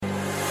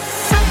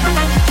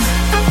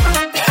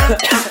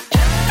Welcome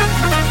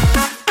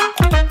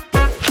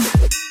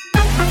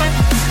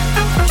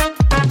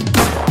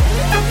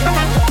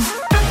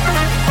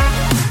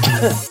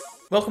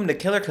to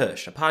Killer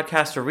Kush, a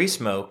podcast where we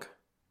smoke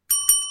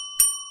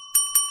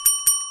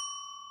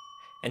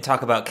and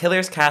talk about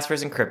killers,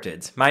 caspers, and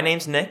cryptids. My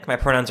name's Nick. My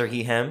pronouns are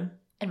he, him.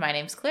 And my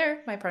name's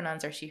Claire. My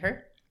pronouns are she,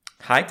 her.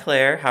 Hi,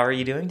 Claire. How are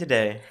you doing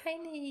today? Hi,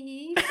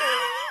 Nick.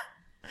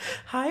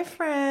 Hi,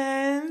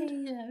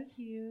 friend. I love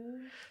you.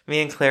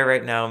 Me and Claire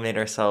right now made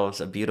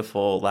ourselves a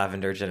beautiful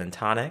lavender gin and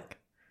tonic.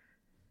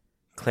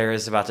 Claire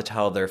is about to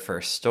tell their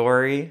first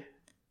story.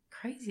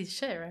 Crazy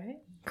shit, right?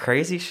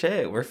 Crazy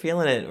shit. We're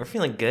feeling it. We're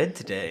feeling good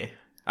today.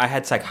 I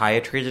had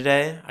psychiatry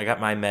today. I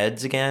got my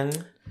meds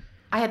again.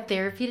 I had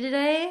therapy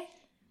today.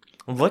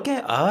 Look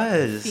at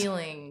us.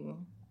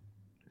 Feeling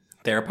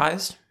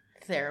Therapized?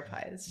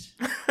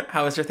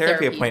 How was your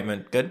therapy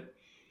appointment? Good?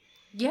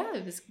 Yeah,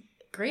 it was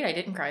great. I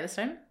didn't cry this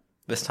time.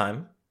 This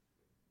time?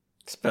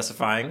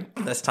 Specifying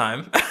this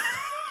time.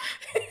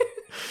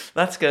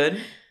 That's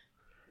good.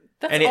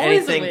 That's always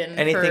anything, a win.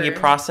 Anything you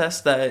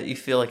process that you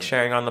feel like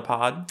sharing on the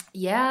pod?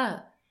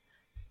 Yeah.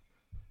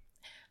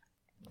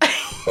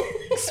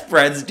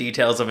 Spreads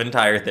details of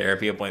entire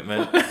therapy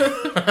appointment.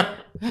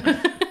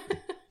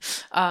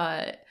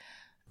 I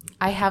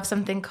have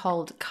something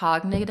called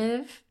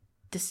cognitive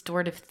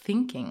distortive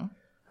thinking.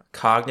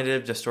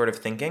 Cognitive distortive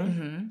thinking?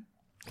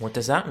 Mm-hmm. What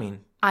does that mean?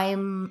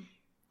 I'm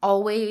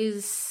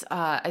always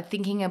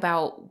thinking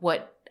about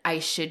what I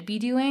should be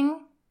doing,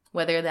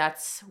 whether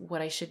that's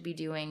what I should be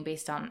doing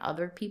based on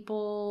other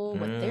people,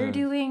 what they're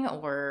doing,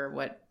 or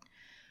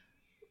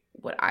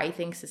what I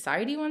think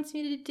society wants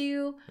me to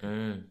do.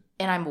 And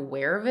I'm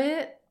aware of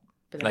it.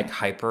 But like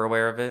hyper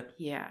aware of it?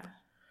 Yeah.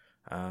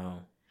 Oh.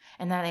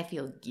 And then I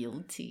feel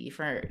guilty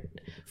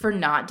for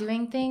not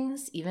doing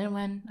things, even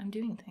when I'm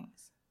doing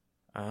things.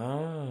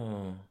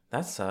 Oh.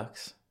 That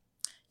sucks.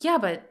 Yeah,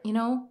 but, you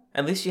know.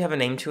 At least you have a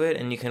name to it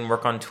and you can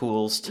work on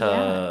tools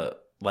to,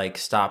 like,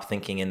 stop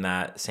thinking in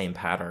that same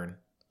pattern.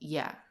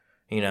 Yeah.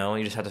 You know,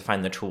 you just have to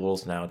find the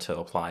tools now to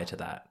apply to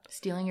that.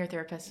 Stealing your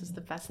therapist is the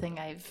best thing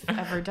I've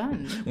ever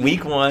done.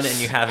 Week 1 and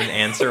you have an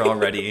answer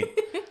already.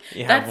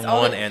 You have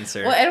one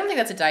answer. Well, I don't think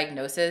that's a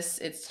diagnosis.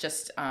 It's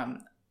just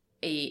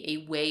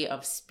a way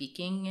of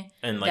speaking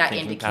and like that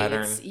thinking indicates.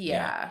 pattern.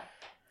 Yeah.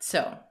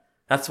 So.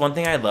 That's one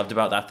thing I loved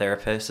about that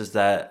therapist is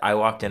that I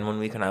walked in one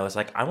week and I was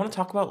like, I want to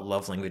talk about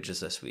love languages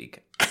this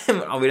week.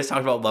 We just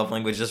talked about love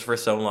languages for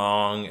so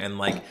long. And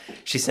like,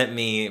 she sent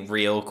me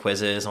real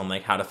quizzes on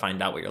like how to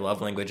find out what your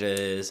love language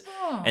is.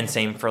 Oh. And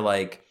same for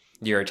like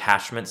your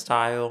attachment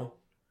style.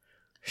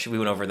 We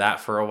went over that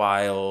for a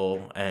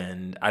while.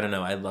 And I don't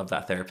know. I love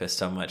that therapist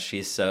so much.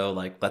 She's so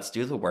like, let's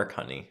do the work,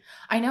 honey.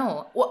 I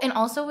know. Well, and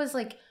also was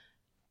like,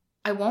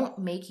 I won't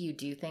make you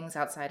do things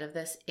outside of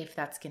this if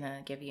that's going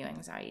to give you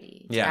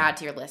anxiety to add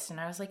to your list. And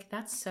I was like,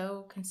 that's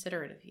so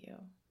considerate of you.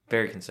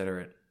 Very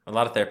considerate. A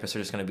lot of therapists are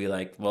just going to be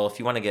like, well, if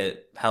you want to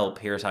get help,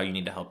 here's how you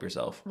need to help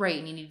yourself. Right.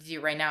 And you need to do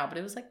it right now. But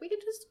it was like, we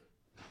could just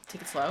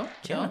take it slow,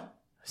 chill. Yeah.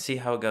 See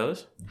how it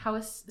goes. How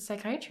is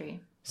psychiatry?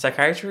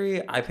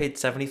 Psychiatry, I paid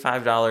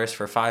 $75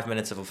 for 5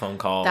 minutes of a phone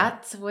call.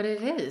 That's what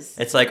it is.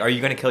 It's like, are you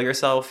going to kill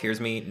yourself?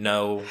 Here's me.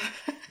 No.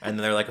 And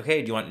then they're like,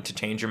 okay, do you want to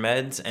change your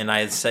meds? And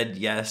I said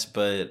yes,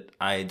 but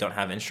I don't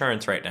have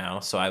insurance right now.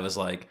 So I was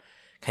like,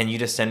 can you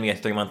just send me a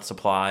 3-month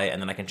supply and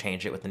then I can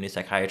change it with the new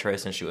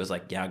psychiatrist? And she was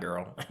like, yeah,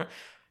 girl.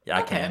 Yeah,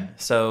 I can.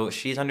 So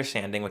she's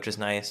understanding, which is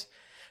nice.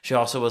 She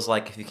also was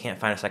like, if you can't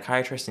find a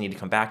psychiatrist and you need to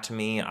come back to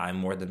me, I'm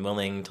more than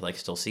willing to like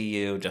still see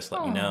you. Just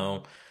let me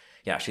know.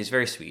 Yeah, she's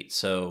very sweet.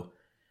 So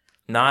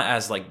not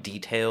as like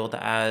detailed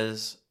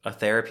as a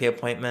therapy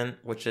appointment,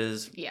 which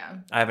is,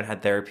 I haven't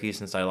had therapy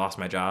since I lost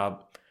my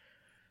job.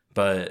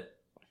 But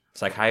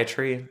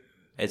psychiatry,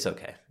 it's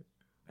okay.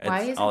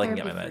 Why is all I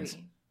therapy can get my meds.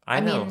 free?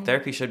 I know.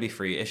 Therapy should be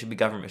free. It should be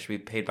government. It should be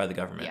paid by the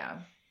government. Yeah.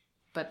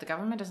 But the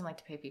government doesn't like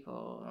to pay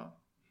people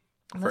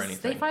for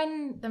anything. They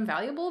find them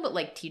valuable, but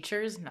like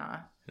teachers, nah.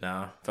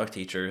 Nah, fuck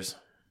teachers.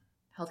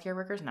 Healthcare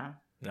workers, nah.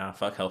 Nah,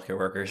 fuck healthcare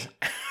workers.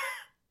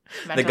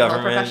 The government,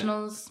 health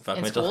professionals,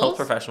 fuck mental health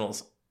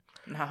professionals.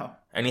 No.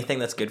 Anything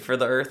that's good for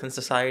the earth and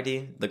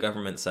society, the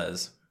government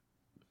says,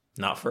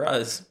 not for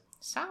us.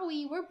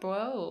 Sorry, we're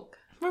broke.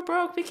 We're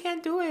broke. We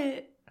can't do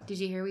it. Did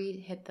you hear we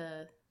hit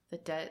the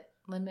debt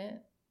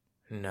limit?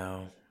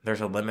 No.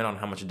 There's a limit on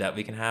how much debt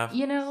we can have?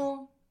 You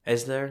know.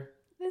 Is there?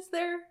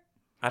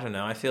 I don't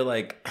know. I feel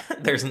like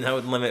there's no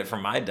limit for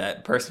my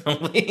debt,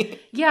 personally.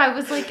 Yeah, I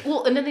was like,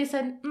 well, and then they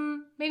said,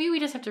 maybe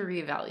we just have to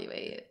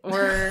reevaluate.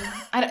 Or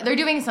they're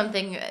doing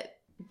something.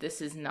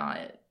 This is not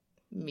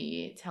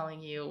me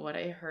telling you what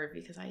I heard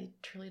because I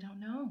truly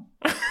don't know.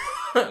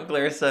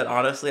 Claire said,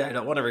 honestly, I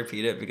don't want to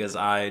repeat it because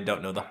I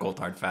don't know the cold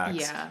hard facts.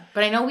 Yeah,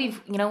 but I know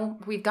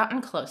we've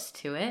gotten close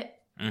to it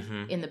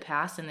in the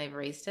past and they've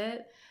raised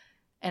it.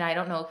 And I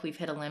don't know if we've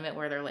hit a limit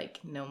where they're like,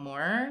 no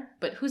more.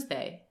 But who's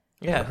they?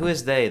 Yeah, who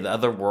is they? The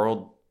other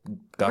world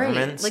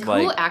governments? Right.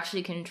 Like, who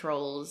actually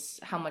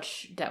controls how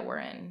much debt we're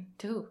in?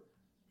 To who?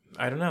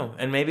 I don't know.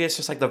 And maybe it's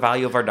just like the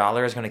value of our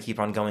dollar is going to keep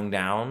on going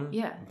down.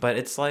 Yeah. But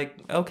it's like,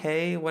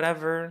 okay,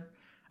 whatever.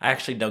 I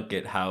actually don't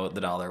get how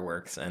the dollar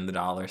works and the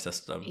dollar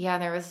system. Yeah,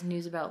 there was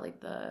news about like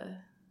the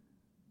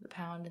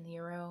pound and the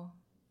euro.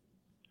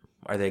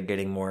 Are they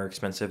getting more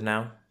expensive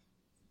now?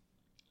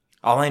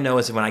 All I know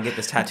is when I get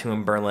this tattoo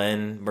in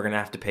Berlin, we're going to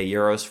have to pay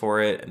euros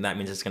for it. And that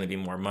means it's going to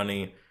be more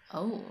money.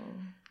 Oh.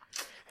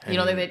 And you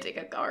don't think they take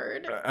a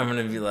card? I'm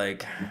going to be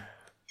like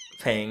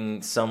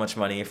paying so much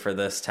money for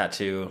this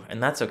tattoo.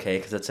 And that's okay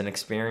because it's an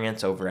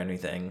experience over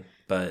anything.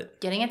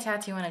 But getting a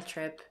tattoo on a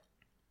trip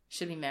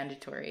should be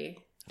mandatory.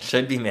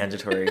 Should be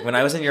mandatory. When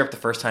I was in Europe the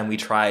first time, we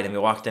tried and we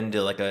walked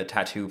into like a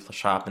tattoo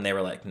shop and they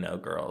were like, no,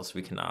 girls,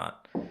 we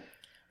cannot.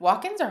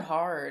 Walk-ins are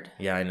hard.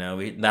 Yeah, I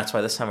know. That's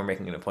why this time we're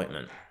making an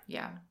appointment.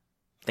 Yeah.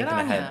 Thinking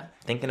ahead. Ya.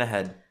 Thinking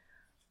ahead.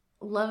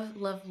 Love,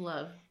 love,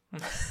 love.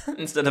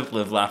 Instead of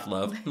live, laugh,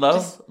 love.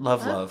 Love,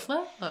 love, love.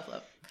 Love,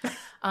 love,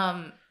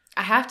 love.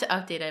 I have to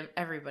update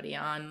everybody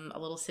on a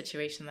little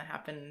situation that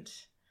happened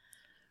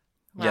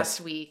last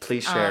week.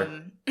 Please share.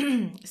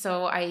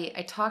 So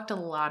I talked a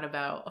lot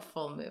about a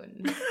full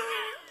moon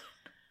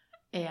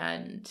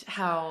and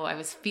how I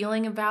was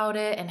feeling about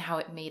it and how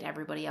it made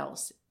everybody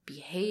else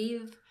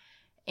behave.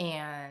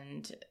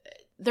 And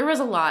there was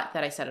a lot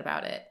that I said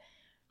about it.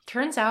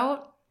 Turns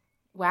out,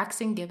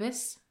 waxing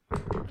gibbous.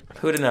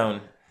 Who'd have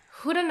known?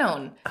 Who'd have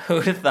known?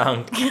 Who'd have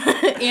thunk?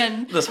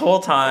 And this whole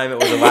time it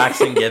was a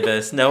waxing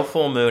gibbous, no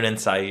full moon in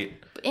sight.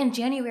 And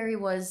January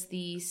was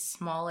the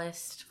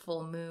smallest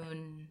full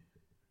moon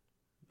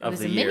of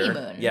the year. Mini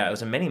moon. Yeah, it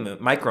was a mini moon,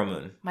 micro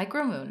moon.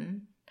 Micro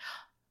moon.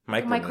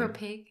 Micro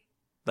pig.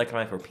 Like a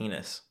micro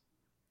penis.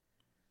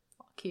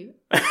 Cute.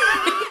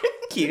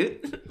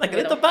 Cute. Like a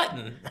little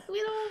button.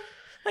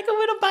 Like a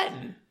little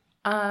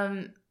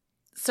button.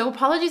 So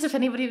apologies if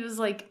anybody was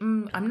like,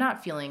 I'm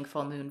not feeling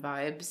full moon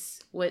vibes.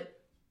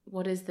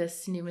 What is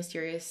this new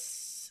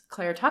mysterious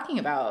Claire talking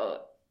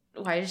about?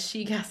 Why is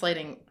she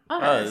gaslighting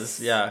us?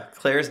 Yeah.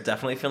 Claire's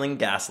definitely feeling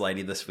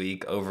gaslighty this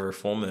week over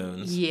full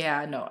moons.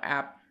 Yeah, no,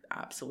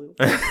 absolutely.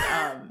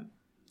 And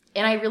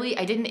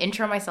I didn't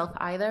intro myself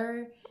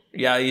either.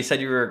 Yeah, you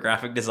said you were a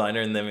graphic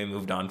designer and then we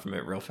moved on from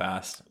it real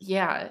fast.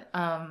 Yeah.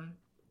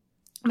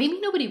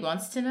 Maybe nobody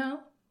wants to know.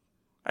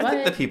 I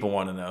think the people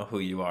want to know who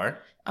you are.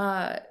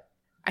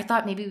 I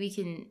thought maybe we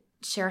can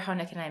share how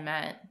Nick and I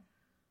met.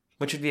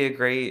 Which would be a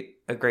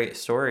great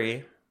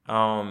story.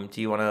 Do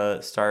you want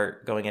to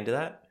start going into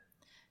that?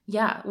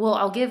 Yeah. Well,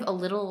 I'll give a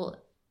little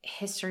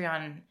history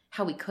on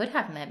how we could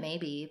have met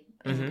maybe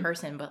in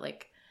person, but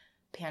like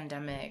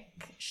pandemic,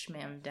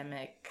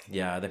 schmandemic.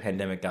 Yeah, the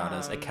pandemic got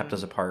us. It kept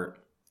us apart.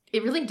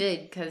 It really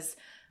did because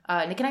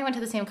Nick and I went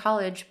to the same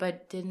college,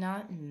 but did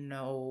not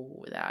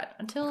know that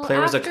until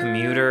Claire was a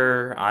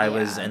commuter. I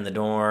was in the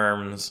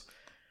dorms.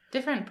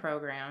 Different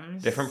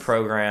programs,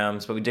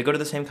 but we did go to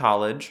the same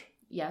college.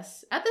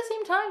 Yes, at the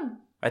same time.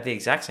 At the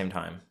exact same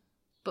time.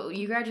 But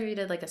you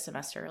graduated like a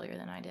semester earlier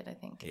than I did, I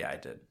think. Yeah, I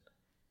did.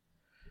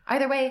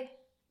 Either way,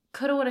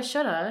 coulda, woulda,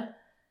 shoulda.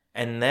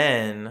 And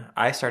then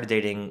I started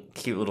dating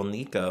cute little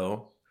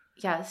Nico.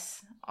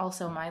 Yes,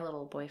 also my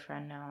little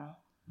boyfriend now.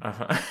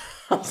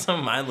 Also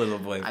my little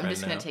boyfriend. I'm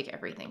just going to take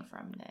everything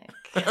from Nick.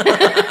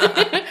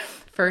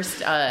 First,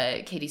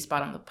 Katie's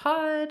spot on the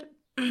pod.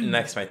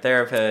 Next, my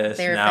therapist.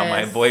 Now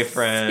my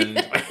boyfriend.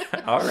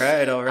 All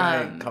right.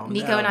 Calm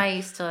Nico down. and I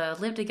used to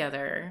live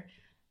together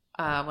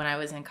when I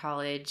was in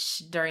college.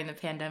 During the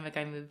pandemic,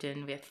 I moved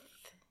in with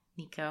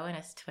Nico and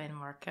his twin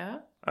Marco.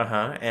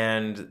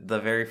 And the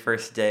very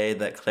first day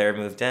that Claire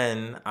moved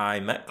in, I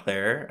met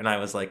Claire and I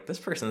was like, this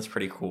person's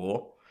pretty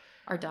cool.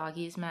 Our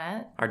doggies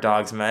met. Our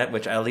dogs met,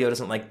 which Elio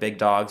doesn't like big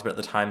dogs, but at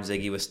the time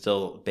Ziggy was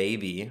still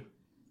baby.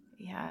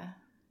 Yeah.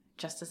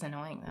 Just as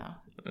annoying,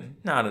 though.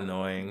 Not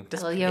annoying.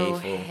 Just Elio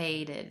playful.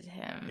 hated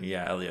him.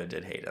 Yeah, Elio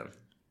did hate him.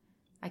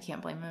 I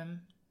can't blame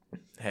him.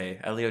 Hey,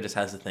 Elio just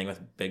has the thing with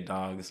big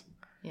dogs.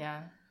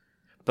 Yeah.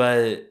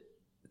 But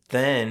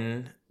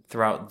then,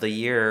 throughout the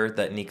year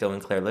that Nico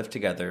and Claire lived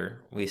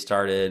together, we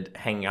started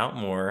hanging out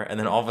more. And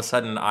then all of a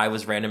sudden, I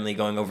was randomly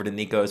going over to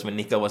Nico's when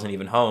Nico wasn't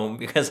even home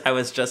because I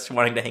was just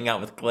wanting to hang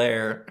out with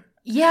Claire.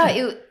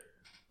 Yeah,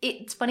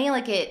 it's funny.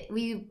 Like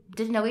we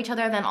didn't know each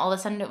other. Then all of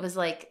a sudden, it was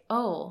like,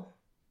 oh,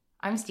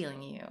 I'm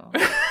stealing you.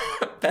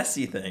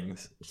 Bestie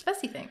things. Just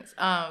bestie things.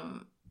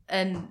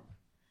 And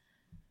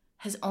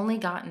has only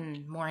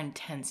gotten more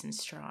intense and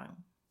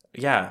strong.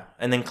 Yeah.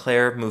 And then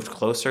Claire moved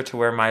closer to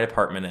where my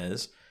apartment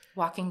is.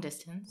 Walking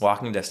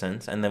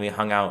distance. And then we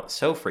hung out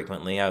so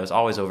frequently. I was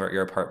always over at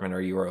your apartment or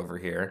you were over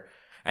here.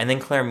 And then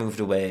Claire moved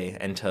away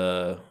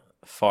into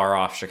far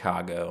off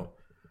Chicago.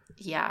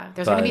 Yeah.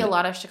 There's going to be a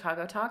lot of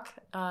Chicago talk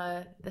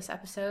this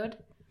episode.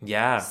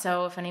 Yeah.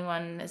 So if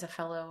anyone is a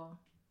fellow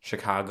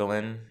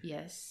Chicagoan.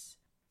 Yes.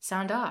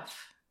 Sound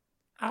off.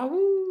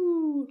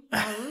 Ow.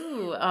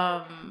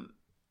 Ow.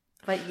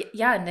 But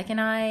yeah, Nick and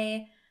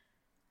I,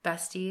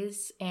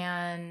 besties,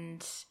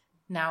 and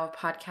now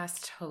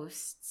podcast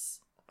hosts.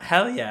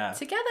 Hell yeah.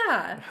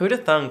 Together. Who'd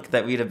have thunk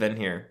that we'd have been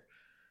here?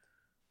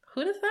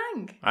 Who'd have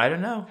thunk? I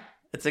don't know.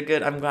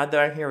 I'm glad that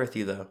I'm here with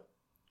you, though.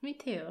 Me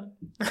too.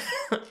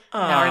 Aw.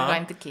 Now we're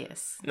going to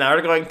kiss. Now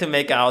we're going to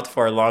make out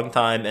for a long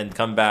time and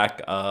come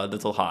back a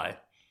little high.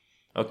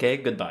 Okay,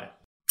 goodbye.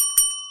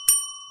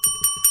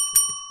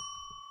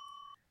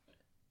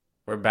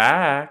 We're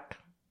back.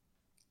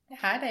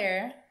 Hi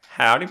there.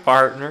 Howdy,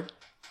 partner.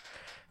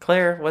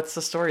 Claire, what's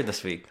the story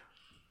this week?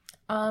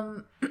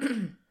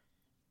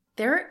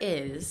 There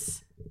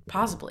is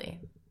possibly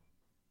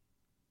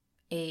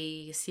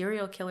a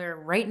serial killer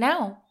right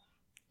now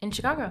in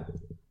Chicago.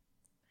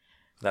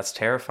 That's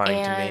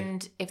terrifying to me.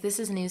 And if this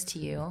is news to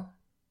you,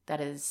 that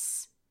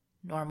is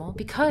normal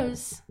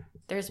because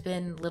there's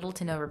been little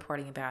to no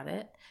reporting about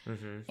it.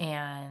 Mm-hmm.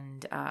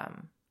 And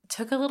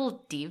took a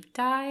little deep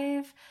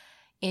dive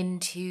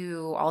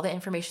into all the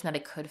information that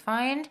I could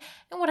find.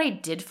 And what I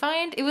did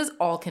find, it was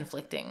all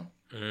conflicting.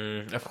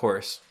 Of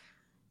course.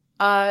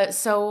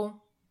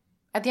 So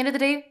at the end of the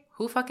day,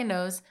 who fucking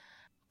knows?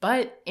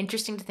 But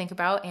interesting to think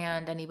about.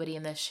 And anybody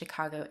in the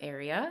Chicago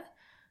area,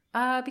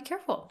 be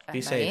careful at Be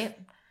night. safe.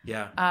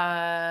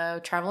 Yeah.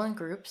 Travel in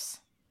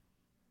groups.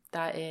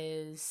 That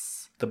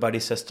is... The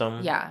buddy system.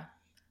 Yeah.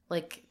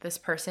 Like this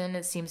person,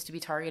 it seems to be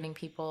targeting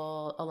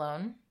people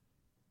alone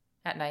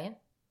at night.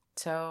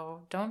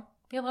 So don't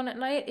be alone at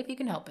night if you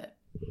can help it.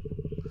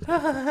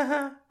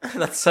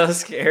 That's so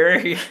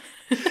scary.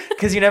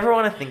 Because you never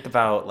want to think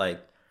about,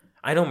 like,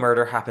 I know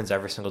murder happens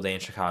every single day in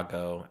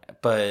Chicago,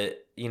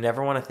 but you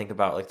never want to think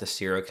about, like, the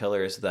serial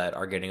killers that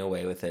are getting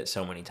away with it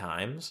so many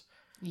times.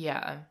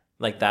 Yeah.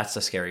 Like, that's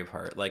the scary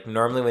part. Like,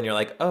 normally when you're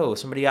like, oh,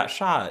 somebody got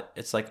shot,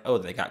 it's like, oh,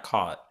 they got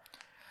caught.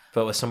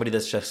 But with somebody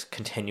that's just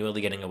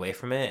continually getting away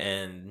from it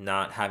and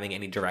not having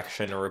any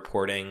direction or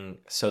reporting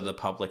so the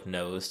public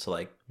knows to,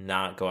 like,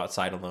 not go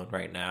outside alone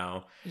right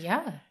now.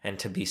 Yeah. And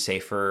to be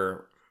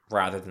safer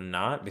rather than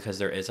not, because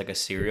there is, like, a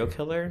serial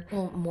killer.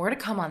 Well, more to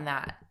come on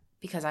that,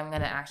 because I'm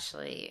going to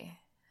actually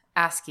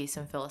ask you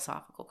some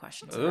philosophical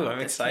questions. Ooh, about I'm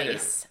this excited.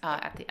 case,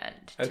 at the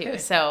end, too. Okay.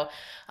 So,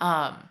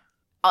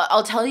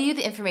 I'll tell you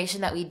the information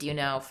that we do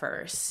know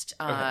first,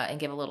 Okay. and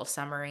give a little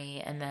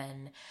summary, and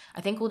then I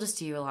think we'll just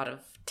do a lot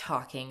of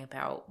talking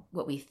about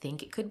what we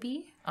think it could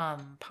be,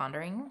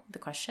 pondering the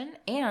question,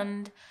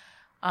 and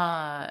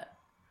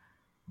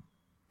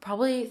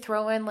probably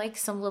throw in like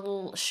some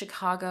little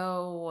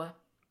Chicago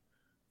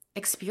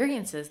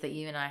experiences that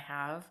you and I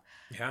have,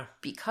 Yeah.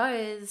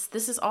 because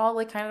this is all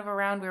like kind of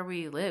around where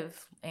we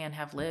live and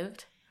have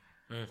lived.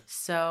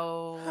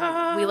 So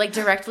we like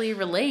directly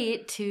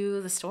relate to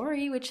the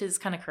story, which is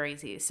kind of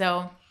crazy.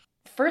 So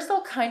first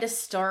I'll kind of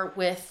start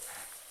with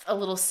a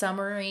little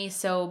summary.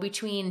 So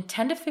between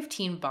 10 to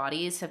 15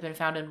 bodies have been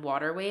found in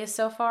waterways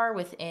so far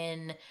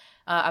within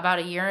about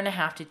a year and a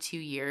half to 2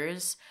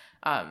 years.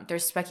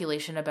 There's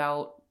speculation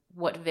about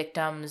what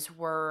victims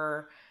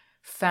were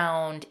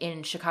found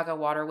in Chicago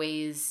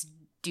waterways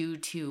due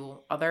to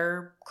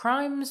other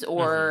crimes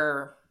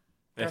or...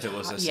 If it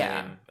was the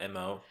same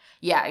MO.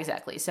 Yeah,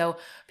 exactly. So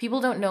people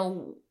don't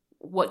know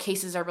what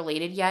cases are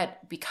related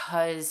yet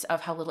because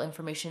of how little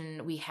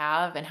information we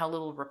have and how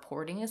little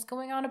reporting is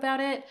going on about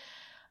it.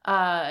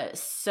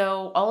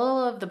 So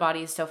all of the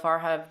bodies so far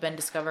have been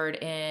discovered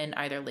in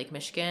either Lake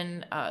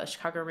Michigan,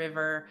 Chicago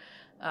River,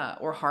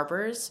 or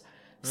harbors.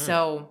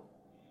 So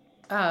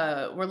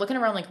we're looking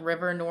around like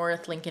River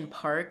North, Lincoln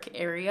Park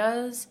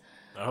areas.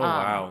 Oh,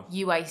 wow.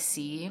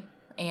 UIC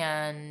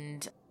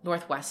and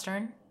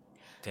Northwestern.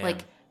 Damn.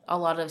 Like a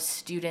lot of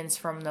students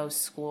from those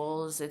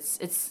schools.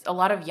 It's a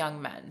lot of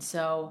young men.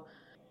 So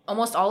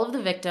almost all of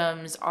the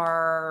victims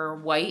are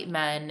white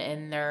men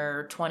in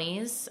their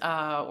 20s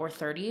or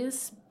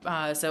 30s.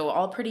 So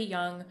all pretty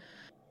young,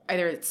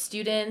 either it's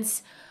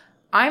students.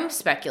 I'm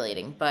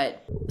speculating,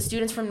 but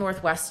students from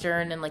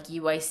Northwestern and like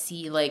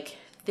UIC, like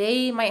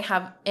they might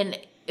have, and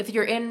if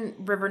you're in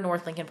River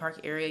North Lincoln Park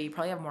area, you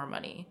probably have more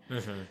money.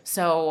 Mm-hmm.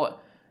 So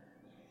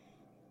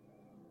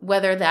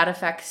whether that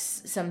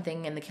affects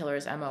something in the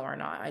killer's MO or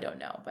not, I don't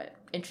know. But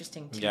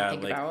interesting to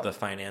think like about. the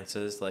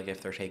finances, like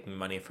if they're taking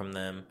money from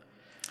them.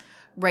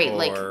 Right, Or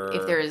like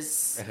if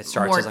there's if it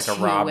starts more as like a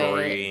to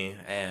robbery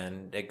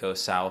and it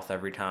goes south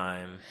every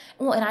time.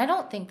 Well, and I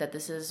don't think that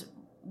this is,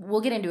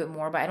 we'll get into it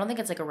more, but I don't think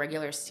it's like a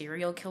regular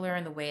serial killer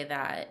in the way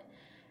that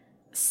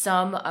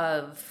some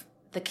of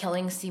the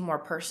killings seem more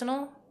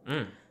personal,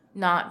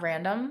 not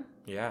random.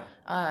 Yeah.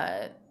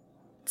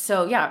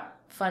 So yeah,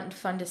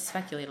 fun to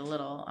speculate a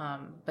little,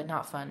 but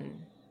not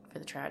fun for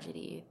the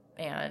tragedy.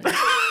 And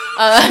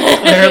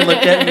Claire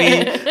looked at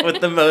me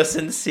with the most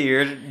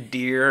sincere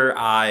dear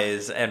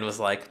eyes and was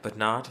like, but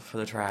not for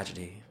the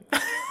tragedy.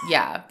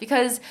 Yeah,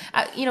 because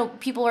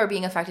people are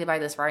being affected by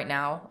this right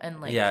now,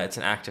 and like yeah, it's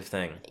an active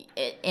thing.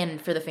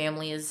 And for the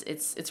families,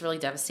 it's really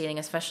devastating,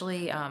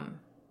 especially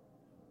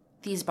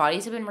these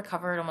bodies have been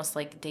recovered almost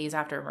like days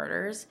after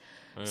murders,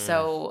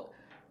 so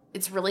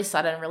it's really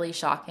sudden, really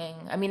shocking.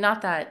 I mean,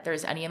 not that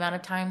there's any amount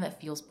of time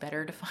that feels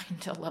better to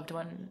find a loved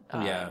one.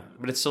 Yeah,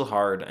 but it's still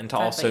hard, and to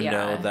also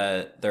know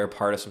that they're a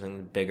part of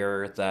something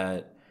bigger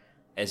that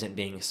isn't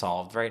being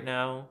solved right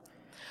now.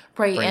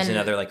 Right, brings and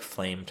another like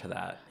flame to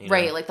that.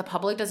 Right, like the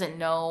public doesn't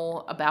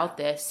know about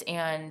this,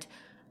 and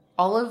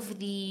all of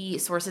the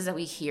sources that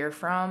we hear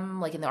from,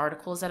 like in the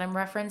articles that I'm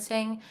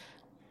referencing,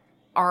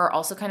 are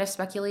also kind of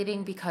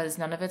speculating because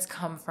none of it's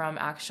come from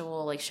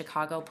actual like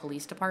Chicago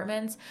police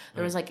departments.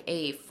 There was like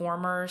a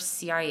former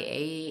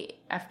CIA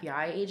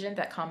FBI agent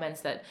that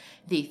comments that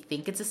they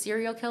think it's a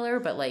serial killer,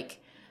 but like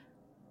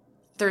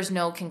there's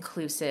no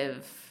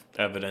conclusive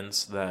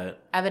evidence that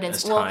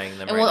evidence is tying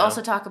them and right we'll now.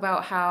 also talk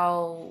about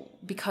how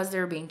because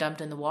they're being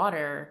dumped in the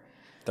water,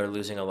 they're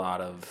losing a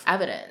lot of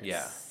evidence.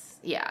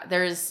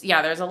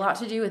 There's a lot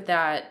to do with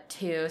that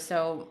too.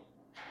 So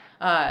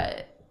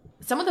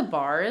some of the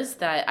bars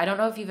that I don't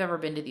know if you've ever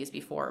been to these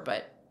before,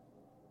 but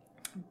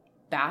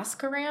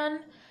Bascaran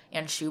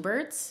and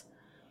Schubert's,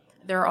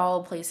 they're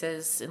all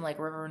places in like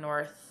River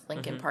North,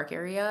 Lincoln Park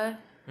area.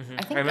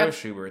 I think I know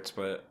Schubert's,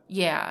 but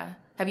yeah,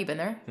 have you been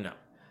there? No,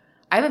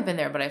 I haven't been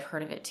there, but I've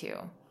heard of it too.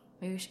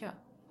 Maybe we should go.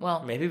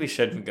 Well, maybe we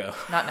shouldn't go.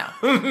 Not now.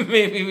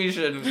 Maybe we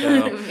shouldn't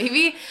go.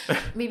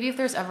 maybe if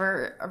there's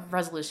ever a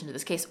resolution to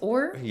this case,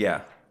 or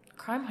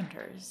Crime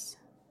Hunters.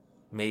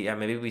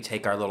 Maybe we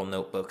take our little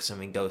notebooks and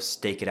we go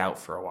stake it out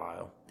for a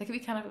while. That could be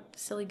kind of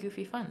silly,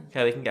 goofy fun.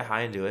 Yeah, we can get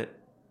high and do it.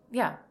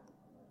 Yeah.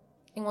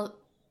 And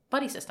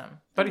buddy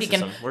system. We're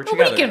together.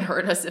 Nobody can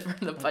hurt us if we're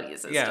in the buddy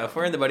system. Yeah, if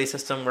we're in the buddy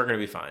system, we're going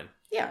to be fine.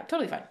 Yeah,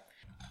 totally fine.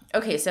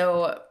 Okay,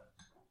 so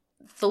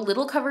the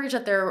little coverage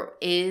that there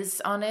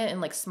is on it and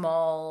like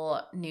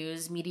small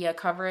news media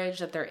coverage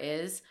that there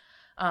is,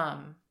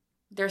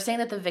 they're saying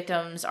that the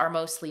victims are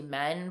mostly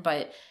men,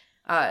 but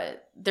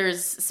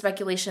there's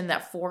speculation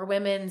that 4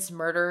 women's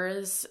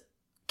murders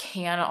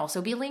can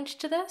also be linked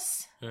to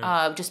this,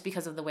 just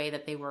because of the way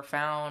that they were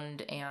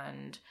found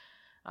and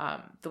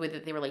the way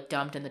that they were like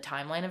dumped in the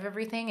timeline of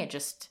everything. It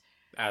just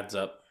adds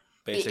up.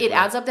 Basically, it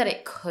adds up that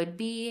it could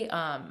be.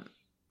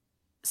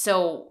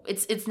 So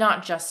it's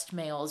not just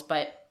males,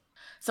 but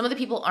some of the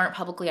people aren't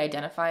publicly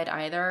identified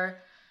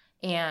either,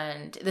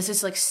 and this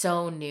is like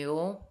so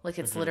new. Like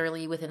it's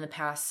literally within the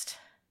past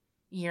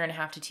year and a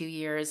half to 2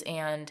 years,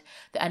 and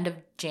the end of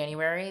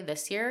January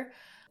this year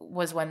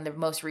was when the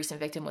most recent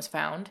victim was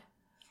found.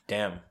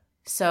 Damn.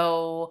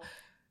 So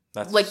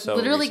that's like so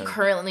literally recent.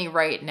 Currently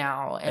right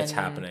now, and it's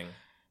happening.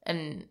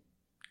 And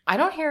I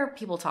don't hear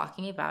people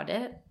talking about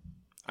it.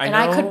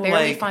 I could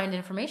barely find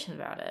information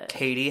about it.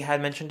 Katie had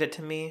mentioned it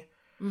to me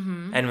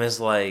and was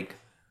like,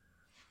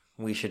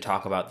 we should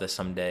talk about this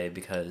someday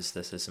because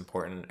this is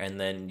important. And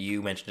then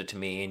you mentioned it to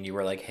me and you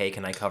were like, hey,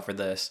 can I cover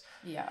this?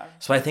 Yeah.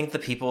 So I think the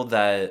people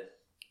that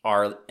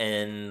are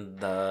in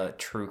the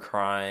true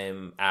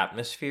crime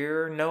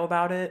atmosphere know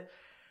about it,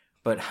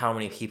 but how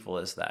many people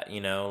is that,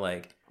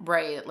 like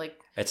right, like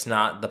it's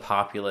not the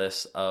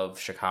populace of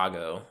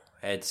Chicago.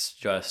 It's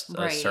just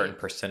a certain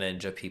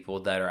percentage of people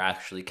that are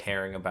actually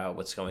caring about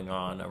what's going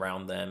on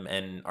around them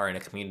and are in a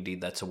community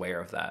that's aware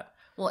of that.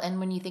 Well, and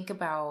when you think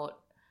about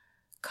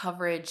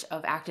coverage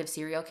of active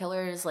serial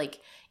killers,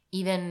 like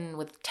even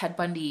with Ted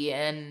Bundy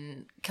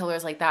and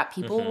killers like that,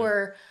 people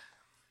were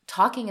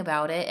talking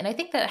about it, and I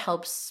think that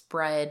helps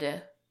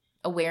spread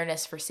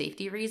awareness for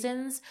safety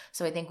reasons.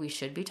 So I think we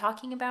should be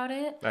talking about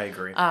it. I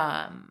agree.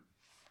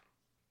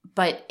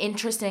 But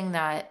interesting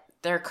that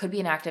there could be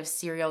an active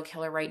serial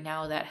killer right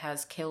now that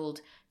has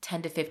killed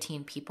 10 to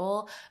 15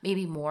 people,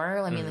 maybe more.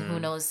 I mean, who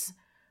knows?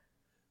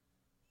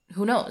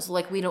 Who knows?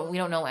 Like we don't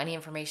know any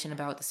information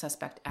about the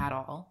suspect at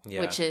all,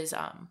 which is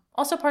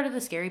also part of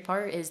the scary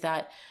part is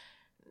that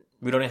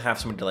we don't even have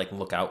someone to like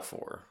look out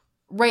for.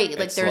 Right,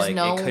 like there's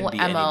no MO.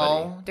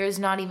 Anybody. There's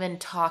not even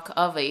talk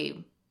of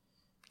a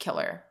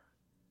killer.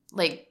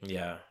 Like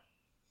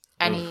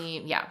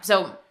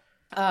So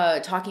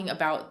talking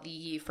about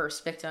the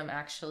first victim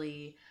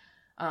actually,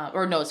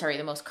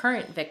 the most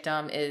current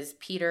victim is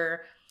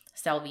Peter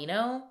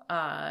Salvino,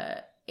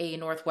 a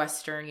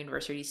Northwestern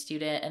University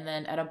student, and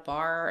then at a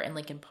bar in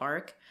Lincoln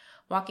Park,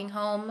 walking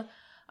home.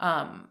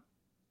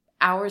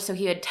 So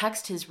he had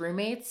texted his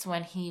roommates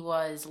when he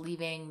was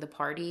leaving the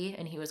party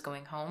and he was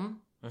going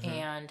home.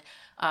 And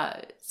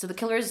so the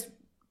killer's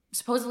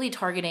supposedly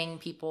targeting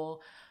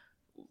people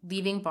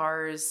leaving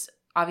bars.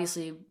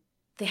 Obviously,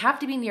 they have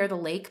to be near the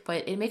lake,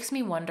 but it makes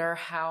me wonder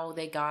how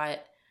they got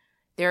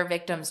their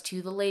victims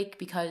to the lake,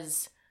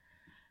 because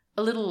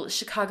a little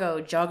Chicago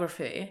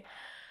geography.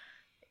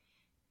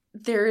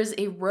 There's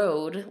a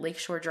road,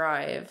 Lakeshore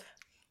Drive.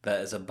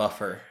 That is a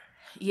buffer.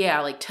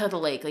 Yeah, like to the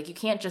lake. Like you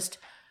can't just...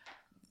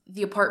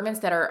 The apartments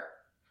that are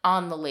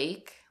on the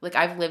lake, like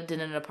I've lived in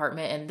an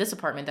apartment, and this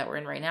apartment that we're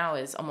in right now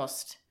is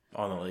almost...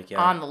 On the lake,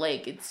 yeah. On the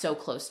lake. It's so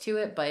close to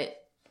it, but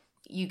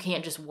you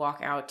can't just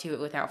walk out to it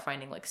without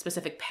finding like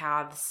specific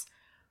paths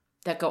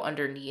that go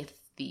underneath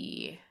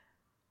the...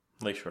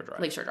 Lakeshore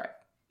Drive.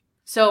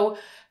 So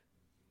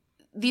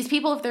these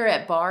people, if they're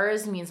at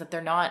bars, means that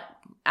they're not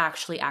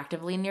actually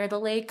actively near the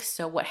lake.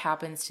 So what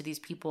happens to these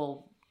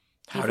people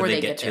before How do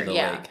they get to there? the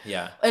lake?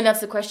 Yeah. And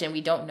that's the question.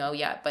 We don't know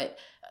yet, but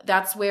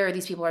that's where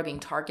these people are being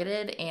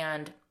targeted,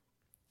 and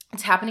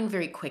it's happening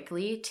very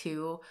quickly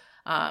too.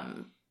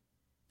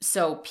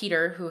 So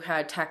Peter, who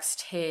had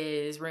texted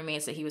his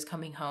roommates that he was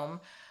coming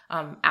home,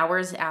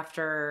 hours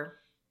after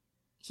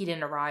he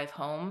didn't arrive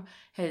home,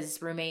 his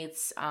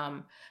roommates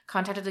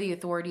contacted the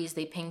authorities.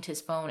 They pinged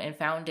his phone and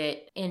found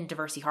it in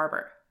Diversey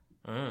Harbor.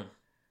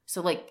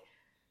 So, like,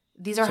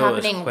 these are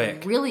happening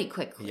really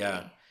quickly.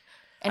 Yeah.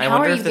 And I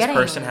wonder if this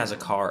person has a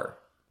car.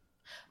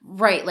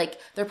 Right. Like,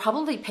 they're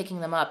probably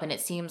picking them up, and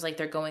it seems like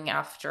they're going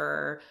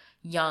after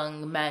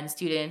young men,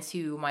 students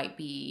who might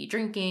be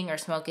drinking or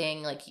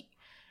smoking, like,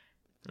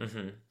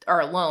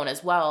 are alone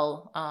as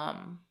well.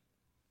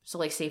 So,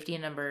 like, safety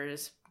in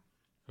numbers.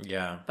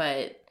 Yeah.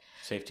 But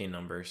safety in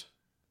numbers.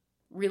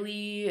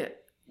 Really,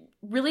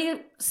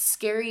 really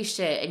scary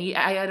shit. And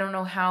I don't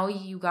know how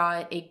you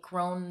got a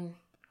grown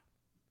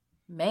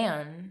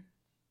man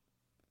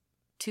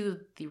to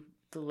the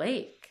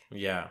lake.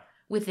 Yeah.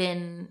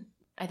 Within,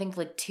 I think,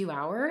 like 2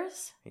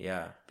 hours.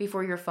 Yeah.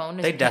 Before your phone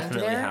is They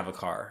definitely there. have a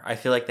car. I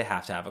feel like they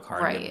have to have a car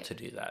to be able to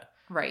do that.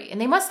 Right. And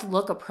they must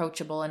look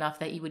approachable enough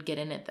that you would get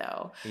in it,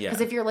 though. Yeah.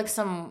 Because if you're like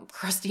some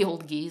crusty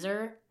old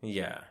geezer.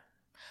 Yeah.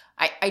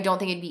 I don't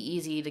think it'd be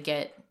easy to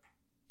get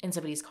in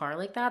somebody's car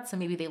like that. So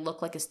maybe they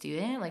look like a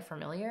student, like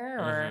familiar,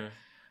 or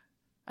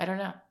I don't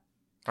know.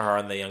 Or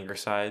on the younger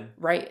side.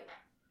 Right.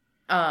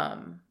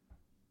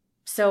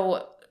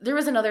 So there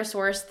was another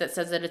source that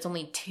says that it's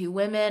only 2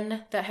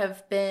 women that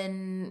have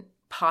been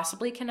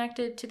possibly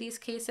connected to these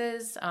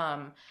cases.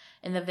 And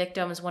the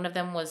victims, one of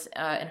them was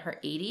in her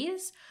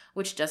 80s,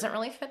 which doesn't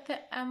really fit the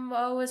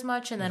MO as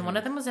much. And then one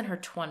of them was in her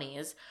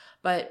 20s.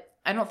 But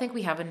I don't think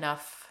we have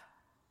enough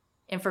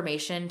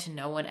information to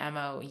know an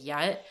MO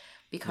yet,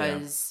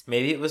 because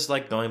maybe it was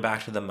like going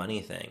back to the money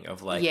thing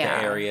of like the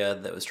area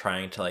that was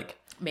trying to like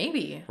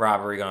maybe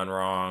robbery gone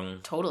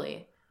wrong.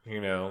 Totally.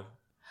 You know.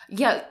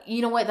 Yeah,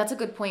 you know what? That's a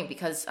good point,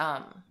 because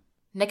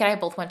Nick and I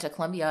both went to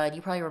Columbia, and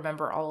you probably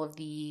remember all of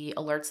the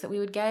alerts that we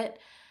would get.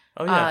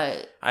 Oh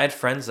yeah, I had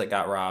friends that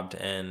got robbed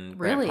in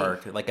Grant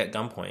Park, like at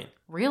gunpoint.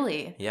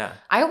 Really? Yeah.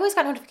 I always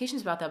got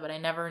notifications about that, but I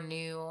never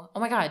knew. Oh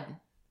my god.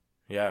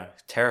 Yeah,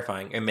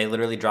 terrifying. And they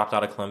literally dropped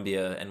out of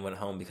Columbia and went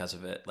home because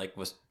of it. Like,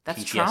 was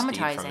that's PTSD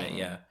traumatizing. From it.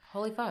 Yeah.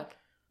 Holy fuck.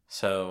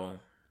 So.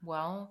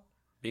 Well.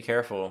 Be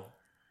careful.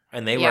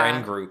 And they were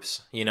in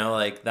groups. You know,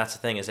 like, that's the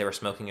thing, is they were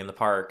smoking in the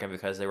park, and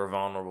because they were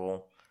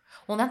vulnerable.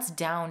 Well, that's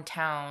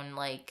downtown.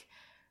 Like.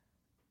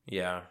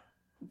 Yeah.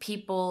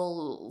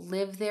 People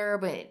live there,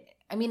 but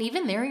I mean,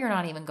 even there, you're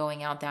not even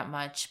going out that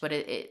much. But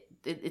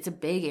it's a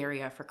big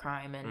area for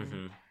crime,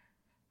 and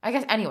I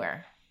guess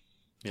anywhere.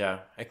 Yeah,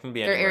 it can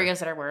be anywhere. There are areas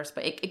that are worse,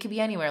 but it could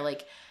be anywhere.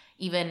 Like,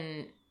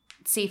 even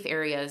safe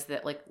areas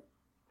that, like,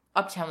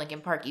 uptown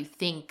Lincoln Park, you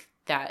think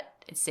that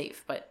it's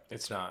safe, but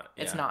it's not.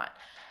 It's not.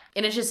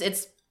 And it's just,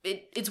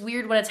 it's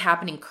weird when it's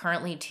happening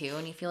currently, too,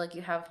 and you feel like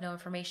you have no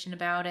information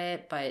about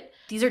it. But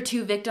these are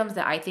 2 victims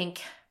that I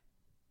think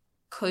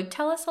could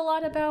tell us a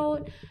lot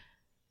about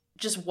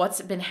just what's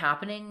been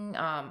happening.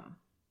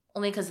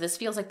 Only because this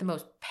feels like the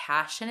most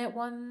passionate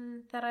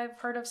one that I've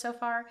heard of so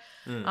far.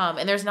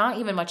 And there's not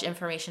even much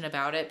information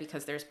about it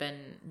because there's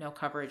been no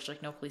coverage,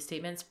 like no police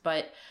statements.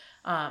 But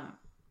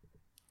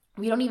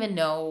we don't even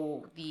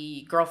know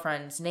the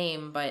girlfriend's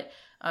name, but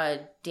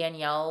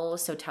Danielle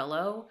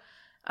Sotelo,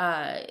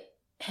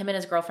 him and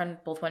his girlfriend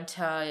both went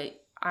to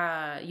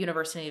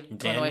University of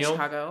Illinois,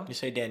 Chicago. You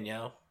say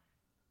Danielle?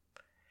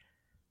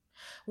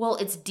 Well,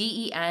 it's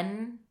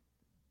Deniel.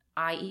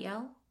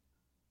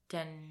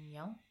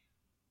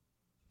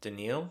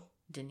 Danielle?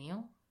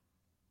 Danielle?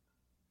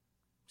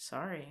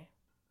 Sorry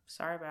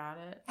about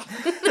it.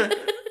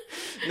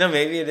 No,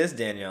 maybe it is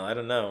Danielle. I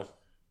don't know.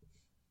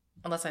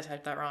 Unless I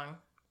typed that wrong.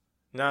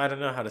 No, I don't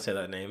know how to say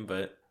that name,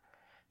 but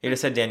you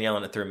just said Danielle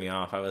and it threw me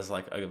off. I was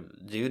like, a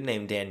dude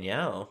named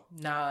Danielle.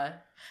 Nah.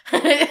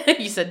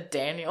 You said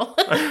Daniel.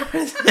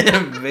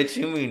 Bitch,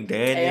 you mean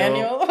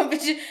Daniel?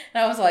 And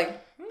I was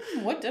like,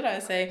 what did I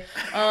say?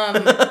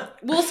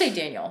 We'll say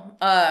Daniel.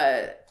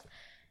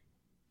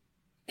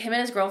 Him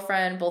and his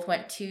girlfriend both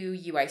went to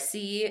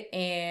UIC,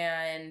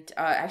 and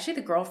actually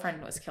the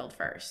girlfriend was killed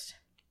first.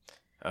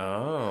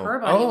 Oh. Her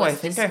body was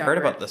discovered. I heard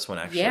about this one,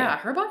 actually. Yeah,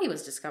 her body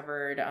was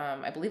discovered,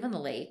 I believe, in the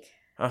lake.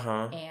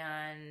 Uh-huh.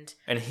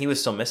 And he was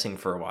still missing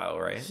for a while,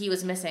 right? He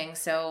was missing,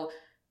 so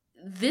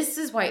this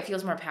is why it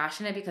feels more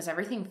passionate, because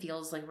everything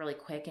feels like really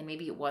quick, and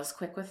maybe it was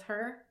quick with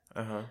her.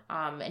 Uh-huh.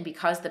 And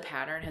because the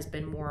pattern has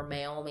been more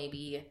male,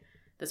 maybe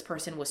this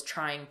person was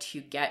trying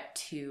to get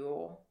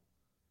to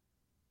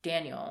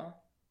Daniel.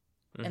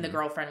 And the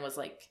girlfriend was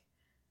like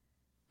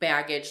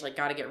baggage, like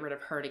got to get rid of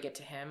her to get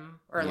to him,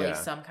 or like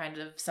some kind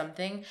of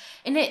something.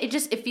 And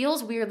it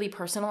feels weirdly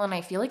personal, and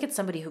I feel like it's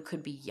somebody who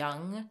could be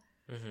young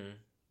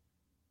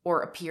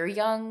or appear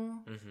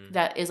young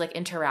that is like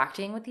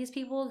interacting with these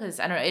people, because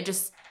I don't know,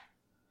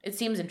 it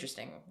seems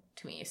interesting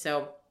to me.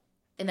 So,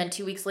 and then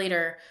 2 weeks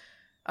later,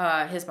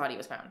 his body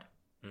was found.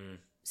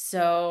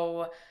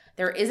 So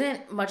there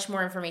isn't much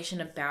more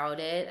information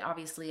about it.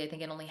 Obviously, I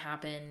think it only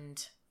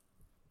happened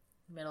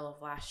middle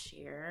of last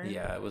year.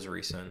 Yeah, it was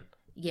recent.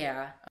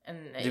 Yeah. And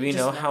do we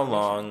know how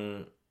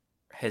long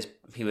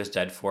he was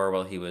dead for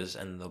while he was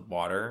in the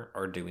water,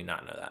 or do we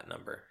not know that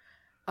number?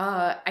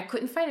 I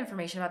couldn't find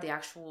information about the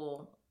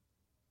actual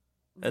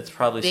It's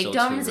probably still too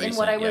victims recent, in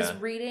what I was yeah.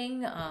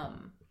 reading.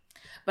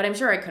 But I'm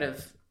sure I could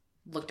have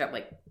looked up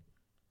like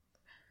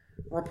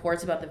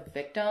reports about the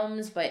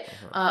victims, but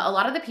a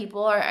lot of the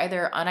people are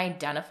either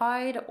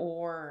unidentified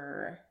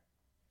or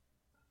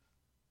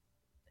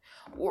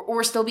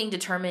still being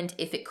determined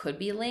if it could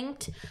be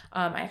linked.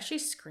 I actually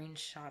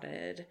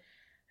screenshotted.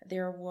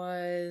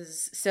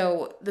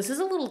 So this is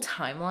a little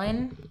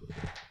timeline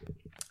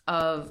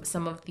of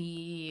some of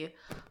the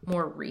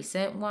more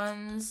recent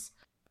ones.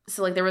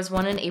 So like there was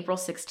one on April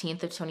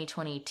 16th of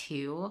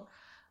 2022,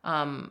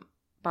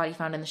 body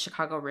found in the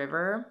Chicago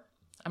River.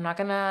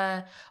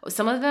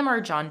 Some of them are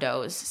John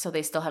Does, so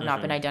they still have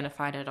not been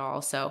identified at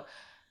all. So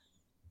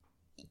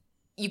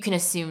you can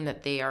assume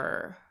that they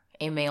are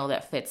a male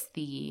that fits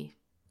the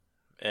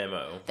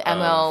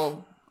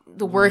MO.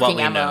 The working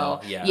MO.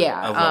 Know,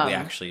 yeah. Of what we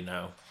actually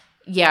know.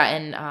 Yeah,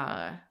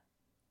 and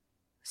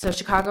so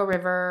Chicago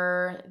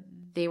River,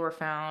 they were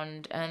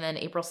found, and then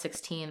April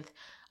 16th,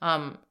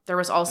 there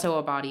was also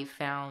a body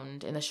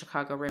found in the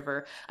Chicago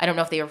River. I don't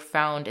know if they were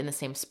found in the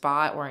same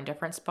spot or in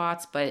different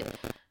spots, but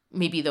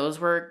maybe those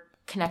were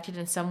connected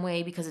in some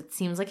way because it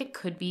seems like it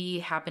could be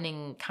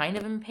happening kind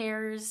of in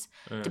pairs,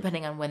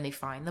 depending on when they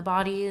find the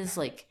bodies.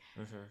 Like,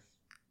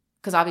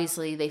 because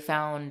obviously they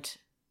found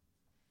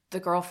the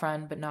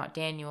girlfriend, but not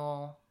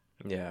Daniel.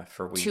 Yeah,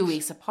 for weeks. 2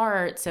 weeks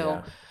apart.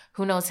 So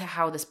who knows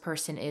how this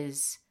person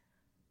is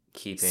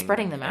keeping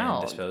spreading them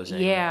out.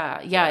 Disposing.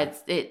 Yeah.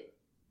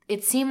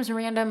 It seems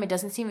random. It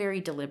doesn't seem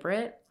very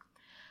deliberate.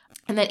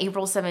 And then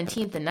April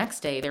 17th, the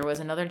next day, there was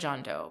another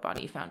John Doe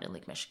body found in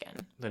Lake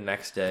Michigan. The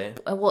next day?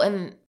 April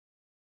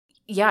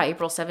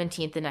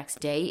 17th, the next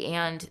day.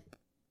 And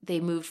they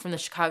moved from the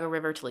Chicago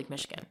River to Lake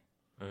Michigan.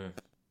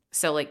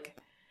 So, like...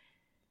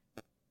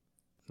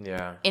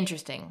 Yeah.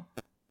 Interesting.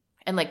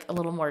 And, like, a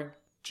little more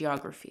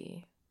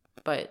geography.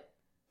 But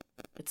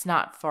it's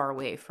not far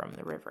away from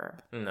the river.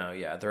 No,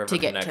 yeah. The river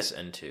connects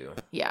into...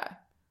 Yeah.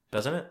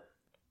 Doesn't it?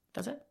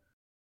 Does it?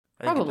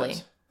 I think Probably. It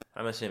does.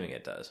 I'm assuming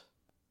it does.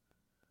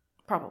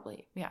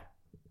 Probably, yeah.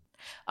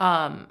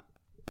 And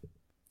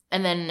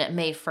then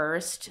May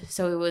 1st.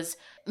 So it was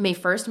May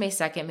 1st, May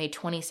 2nd, May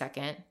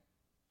 22nd.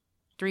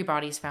 3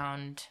 bodies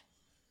found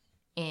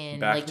in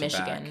Lake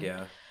Michigan. Back,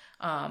 yeah.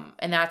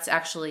 And that's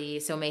actually,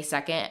 so May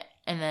 2nd,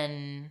 and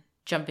then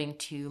jumping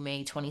to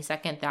May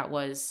 22nd, that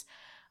was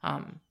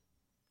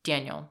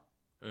Daniel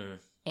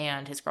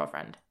and his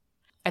girlfriend.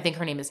 I think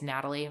her name is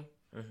Natalie,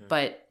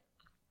 but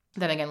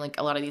then again, like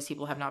a lot of these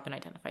people have not been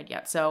identified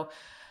yet. So,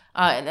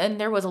 and then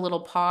there was a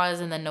little pause,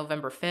 and then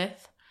November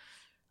 5th,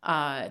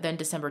 then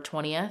December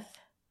 20th,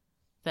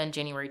 then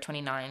January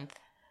 29th.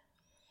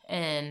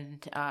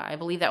 And I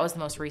believe that was the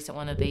most recent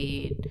one that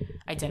they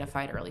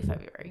identified early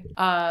February.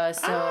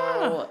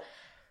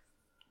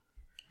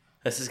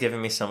 This is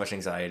giving me so much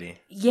anxiety.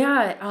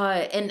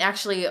 Yeah. And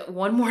actually,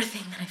 one more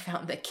thing that I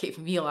found that gave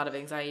me a lot of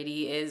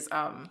anxiety is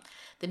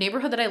the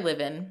neighborhood that I live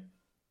in.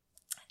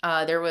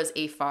 There was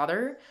a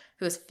father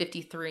who was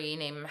 53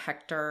 named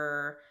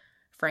Hector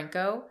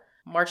Franco.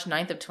 March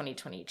 9th of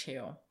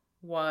 2022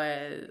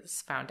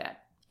 was found dead.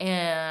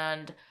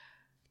 And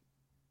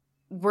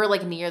we're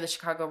like near the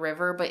Chicago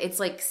River, but it's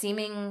like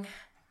seeming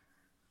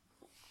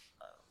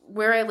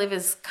where I live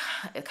is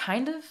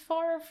kind of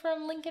far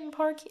from Lincoln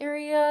Park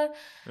area.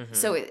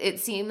 So it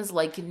seems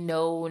like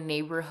no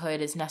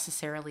neighborhood is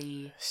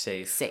necessarily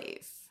safe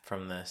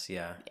from this.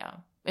 Yeah. Yeah.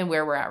 And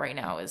where we're at right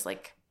now is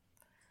like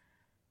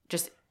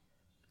just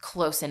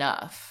close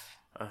enough.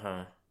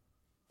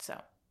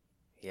 So.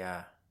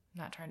 Yeah.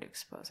 I'm not trying to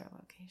expose our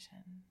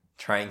location.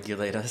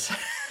 Triangulate us.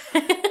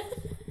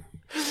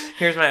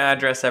 Here's my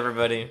address,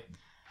 everybody.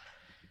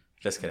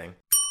 Just kidding.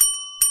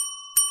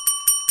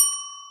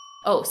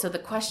 Oh, so the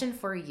question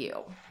for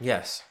you.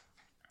 Yes.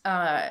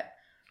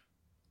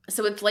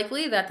 So it's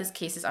likely that this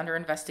case is under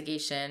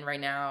investigation right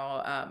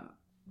now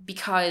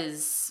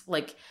because,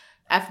 like,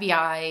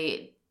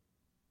 FBI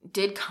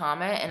did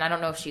comment, and I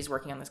don't know if she's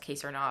working on this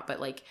case or not, but,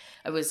 like,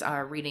 I was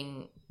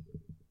watching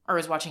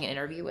an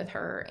interview with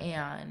her,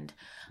 and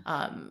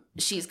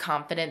she's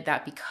confident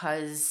that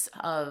because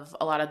of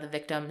a lot of the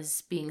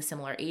victims being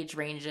similar age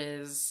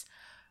ranges,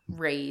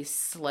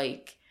 race,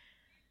 like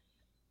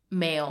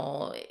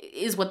male,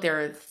 is what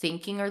they're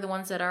thinking are the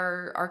ones that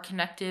are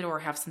connected or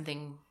have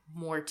something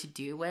more to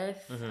do with.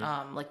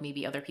 Like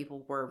maybe other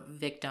people were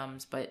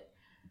victims, but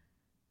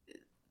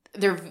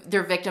they're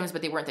victims,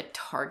 but they weren't the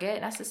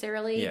target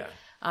necessarily.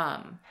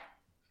 Yeah.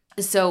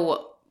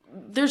 So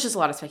there's just a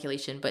lot of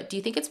speculation, but do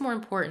you think it's more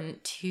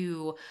important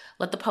to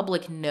let the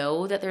public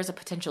know that there's a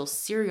potential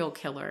serial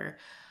killer,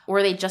 or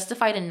are they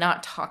justified in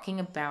not talking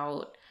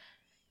about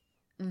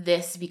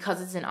this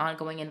because it's an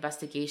ongoing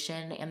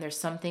investigation and there's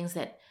some things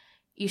that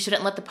you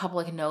shouldn't let the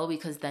public know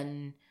because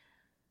then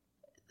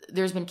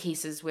there's been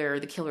cases where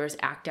the killers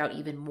act out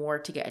even more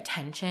to get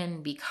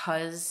attention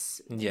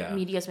because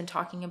media's been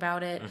talking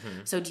about it.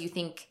 So do you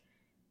think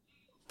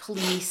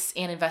police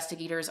and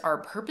investigators are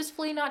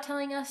purposefully not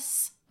telling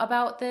us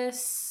about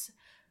this?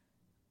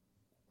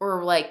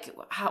 Or like,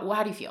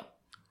 how do you feel?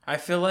 I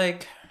feel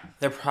like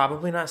They're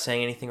probably not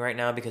saying anything right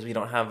now because we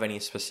don't have any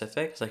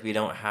specifics. Like, we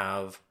don't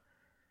have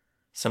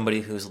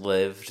somebody who's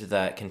lived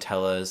that can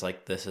tell us,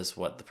 like, this is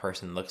what the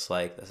person looks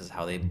like. This is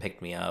how they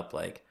picked me up.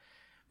 Like,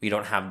 we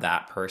don't have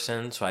that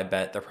person. So I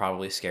bet they're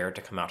probably scared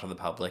to come out to the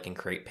public and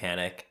create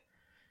panic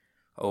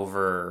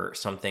over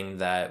something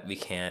that we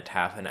can't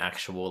have an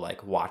actual,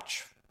 like,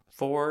 watch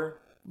for.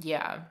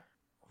 Yeah.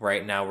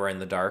 Right now we're in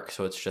the dark.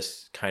 So it's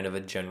just kind of a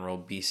general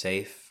be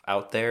safe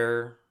out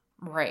there.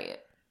 Right.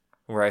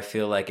 Where I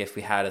feel like if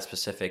we had a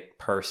specific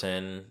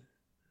person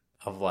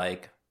of,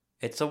 like,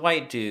 it's a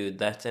white dude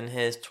that's in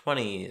his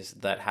 20s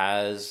that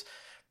has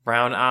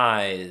brown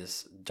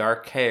eyes,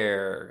 dark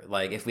hair,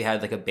 like, if we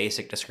had, like, a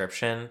basic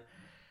description,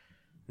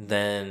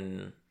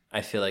 then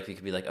I feel like we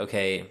could be like,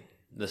 okay,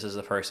 this is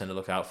the person to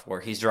look out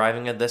for. He's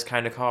driving this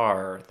kind of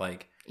car,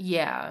 like,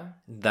 yeah,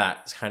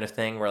 that kind of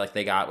thing where, like,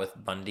 they got with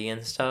Bundy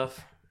and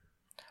stuff.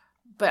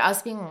 But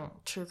us being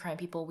true crime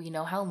people, we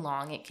know how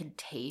long it could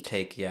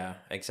take. Yeah,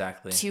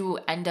 exactly. To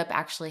end up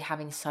actually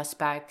having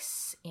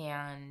suspects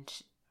and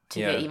to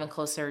get even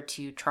closer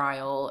to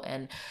trial.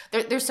 And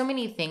there's so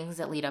many things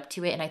that lead up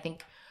to it. And I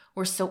think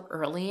we're so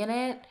early in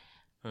it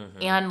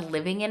and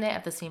living in it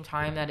at the same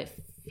time that it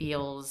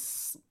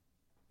feels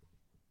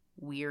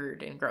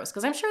weird and gross.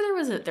 Because I'm sure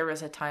there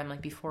was a time,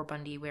 like, before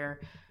Bundy where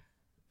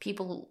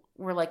people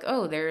were like,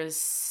 oh,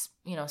 there's,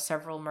 you know,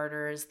 several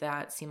murders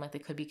that seem like they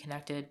could be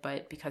connected,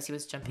 but because he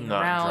was jumping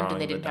around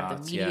and they didn't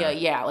have the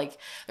media, like,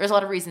 there's a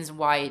lot of reasons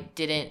why it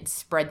didn't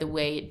spread the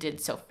way it did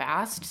so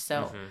fast.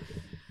 So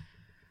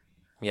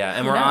yeah,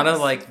 and we're out of,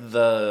 like,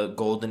 the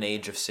golden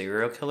age of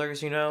serial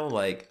killers, you know,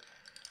 like,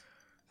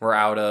 we're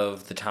out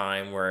of the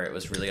time where it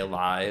was really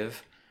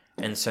alive.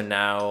 And so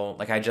now,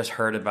 like, I just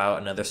heard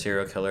about another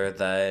serial killer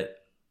that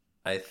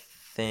I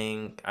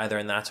think either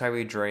in That's Why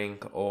We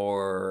Drink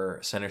or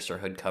Sinister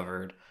Hood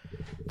covered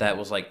that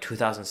was, like,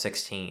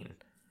 2016.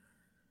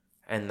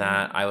 And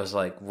that I was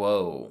like,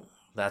 whoa,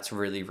 that's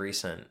really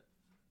recent.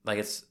 Like,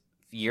 it's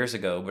years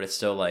ago, but it's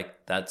still,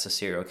 like, that's a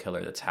serial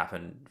killer that's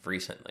happened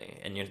recently.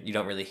 And you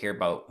don't really hear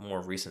about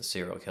more recent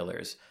serial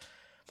killers.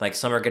 Like,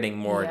 some are getting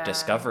more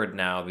discovered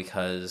now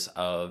because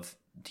of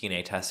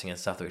DNA testing and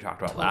stuff that we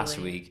talked about last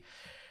week.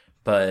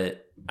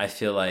 But I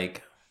feel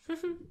like...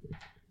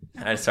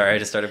 I'm sorry, I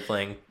just started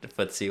playing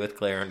footsie with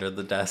Claire under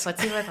the desk.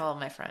 Footsie with all of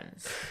my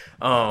friends.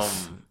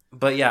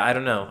 But yeah, I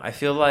don't know. I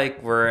feel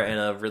like we're in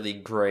a really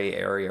gray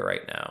area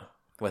right now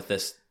with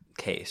this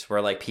case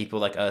where, like, people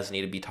like us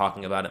need to be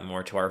talking about it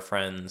more to our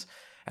friends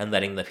and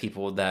letting the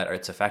people that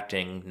it's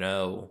affecting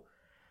know,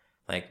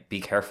 like, be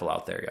careful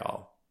out there,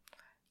 y'all.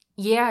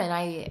 Yeah,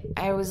 and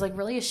I was, like,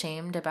 really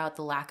ashamed about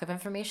the lack of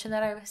information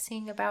that I was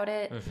seeing about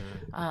it.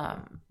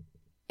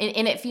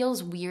 And it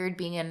feels weird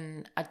being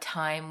in a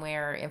time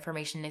where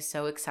information is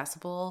so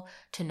accessible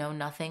to know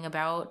nothing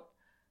about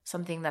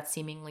something that's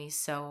seemingly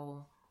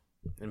so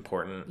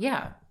important.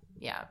 Yeah.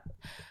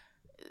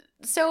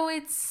 So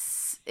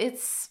it's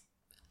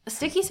a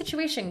sticky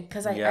situation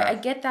because I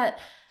get that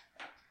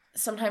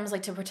sometimes,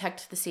 like, to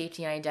protect the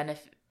safety and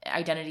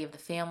identity of the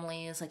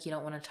families, like, you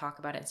don't want to talk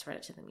about it and spread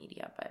it to the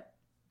media, but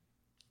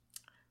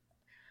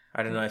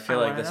I don't know. I feel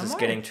like this is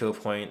getting to a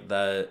point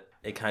that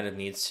it kind of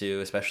needs to,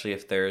 especially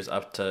if there's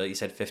up to, you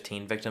said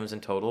 15 victims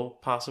in total,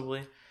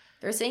 possibly?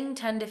 They're saying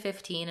 10 to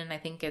 15, and I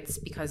think it's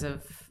because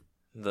of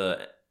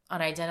the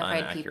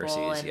unidentified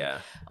people. And, yeah.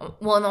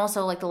 Well, and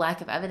also, like, the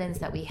lack of evidence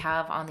that we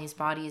have on these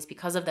bodies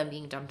because of them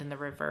being dumped in the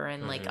river.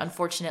 And, like,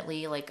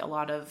 unfortunately, like, a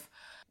lot of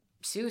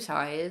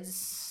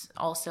suicides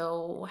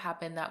also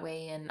happen that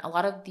way. And a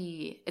lot of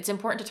it's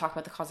important to talk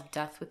about the cause of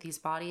death with these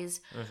bodies.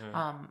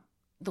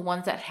 The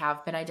ones that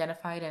have been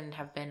identified and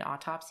have been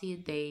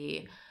autopsied,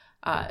 they...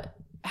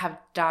 have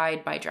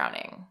died by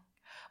drowning.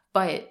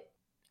 But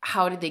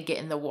how did they get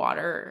in the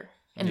water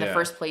in the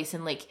first place?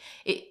 And, like,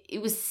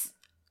 it was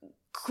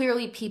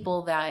clearly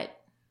people that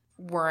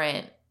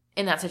weren't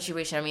in that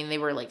situation. I mean, they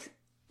were, like,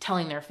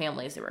 telling their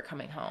families they were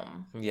coming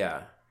home.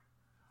 Yeah.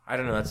 I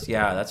don't know.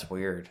 That's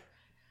weird.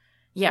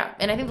 Yeah.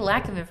 And I think the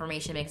lack of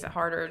information makes it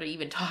harder to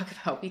even talk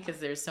about because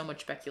there's so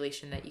much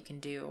speculation that you can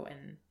do.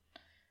 And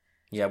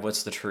yeah,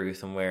 what's the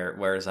truth and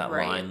where does that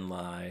line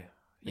lie?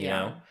 You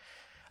know?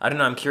 I don't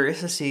know. I'm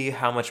curious to see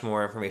how much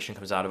more information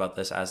comes out about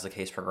this as the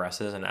case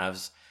progresses and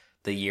as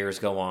the years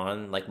go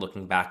on, like,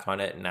 looking back on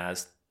it, and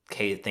as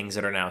things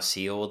that are now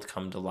sealed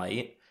come to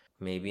light.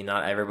 Maybe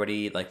not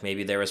everybody, like,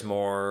 maybe there was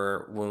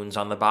more wounds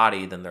on the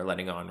body than they're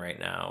letting on right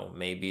now.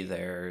 Maybe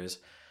there's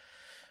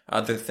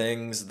other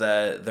things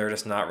that they're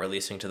just not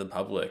releasing to the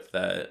public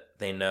that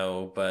they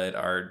know but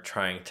are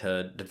trying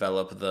to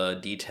develop the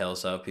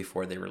details of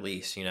before they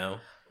release, you know?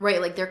 Right,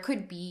 like, there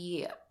could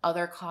be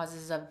other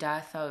causes of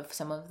death of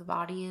some of the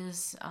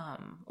bodies,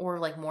 or,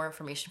 like, more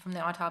information from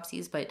the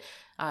autopsies, but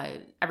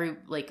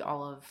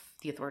all of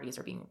the authorities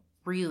are being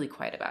really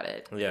quiet about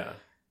it. Yeah.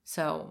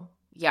 So,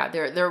 yeah,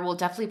 there will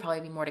definitely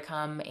probably be more to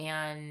come,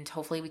 and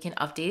hopefully we can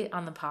update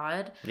on the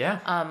pod. Yeah.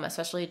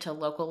 Especially to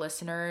local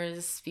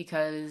listeners,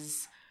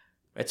 because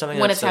it's something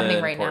that's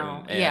happening right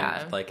now.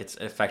 And, like, it's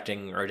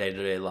affecting our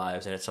day-to-day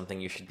lives, and it's something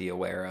you should be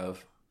aware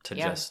of. to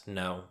just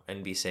know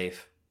and be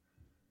safe.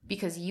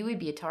 Because you would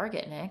be a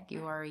target, Nick.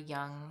 You are a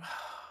young...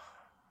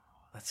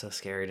 That's so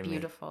scary to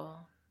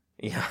beautiful.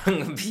 me.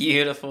 Young,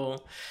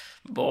 beautiful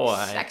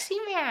boy. Sexy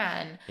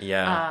man.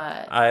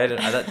 Yeah.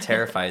 That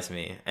terrifies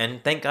me.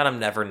 And thank God I'm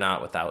never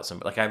not without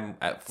somebody. Like, I'm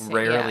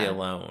rarely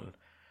alone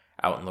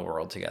out in the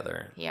world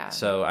together. Yeah.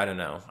 So, I don't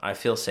know. I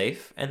feel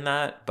safe in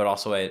that, but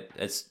also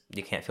it's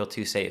you can't feel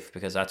too safe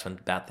because that's when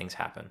bad things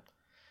happen.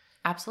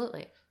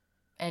 Absolutely.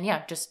 And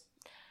yeah, just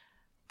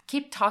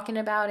keep talking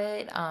about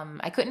it.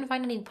 I couldn't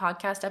find any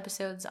podcast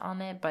episodes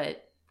on it,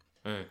 but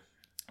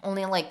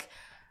only like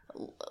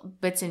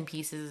bits and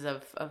pieces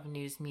of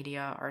news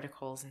media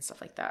articles and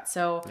stuff like that.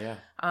 So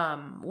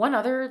one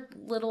other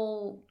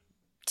little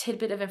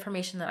tidbit of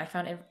information that I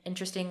found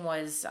interesting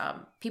was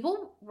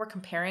people were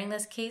comparing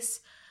this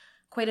case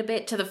quite a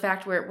bit to the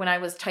fact where when I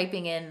was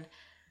typing in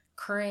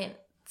current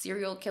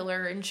serial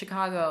killer in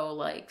Chicago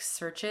like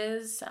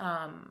searches,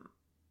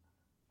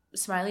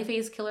 smiley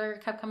face killer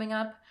kept coming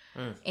up.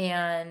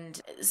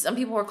 And some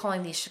people were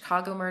calling these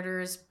Chicago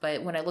murders,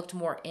 but when I looked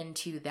more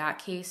into that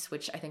case,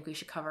 which I think we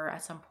should cover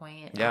at some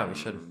point, we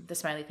should, the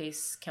smiley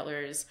face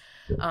killers,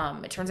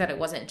 it turns out it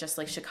wasn't just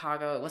like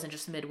Chicago, it wasn't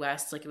just the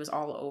Midwest, like it was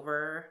all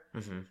over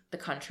the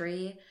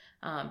country,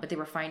 but they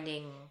were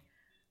finding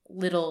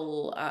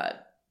little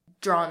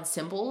drawn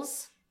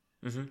symbols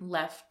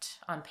left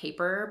on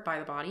paper by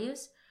the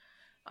bodies,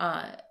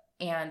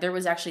 and there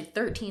was actually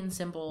 13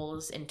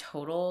 symbols in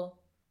total,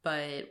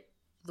 but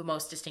the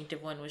most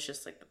distinctive one was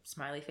just like the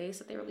smiley face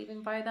that they were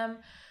leaving by them.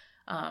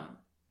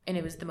 And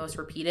it was the most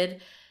repeated.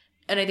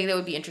 And I think that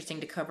would be interesting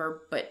to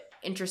cover, but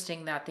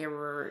interesting that they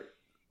were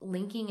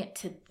linking it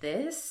to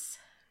this,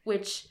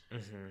 which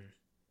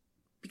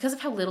because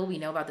of how little we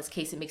know about this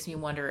case, it makes me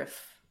wonder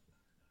if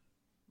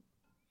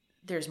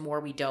there's more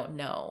we don't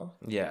know.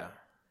 Yeah.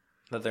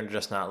 That they're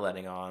just not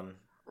letting on.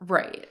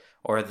 Right.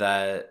 Or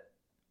that,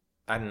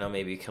 I don't know,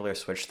 maybe killers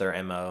switch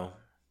their MO.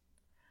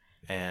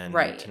 And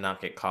to not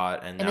get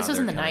caught. And this was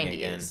in the 90s.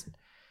 Again.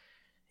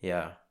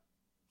 Yeah.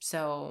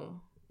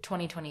 So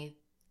 2021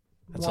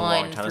 that's a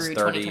long time. That's through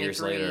 30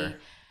 years later.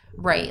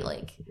 Right.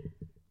 Like,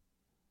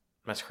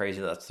 that's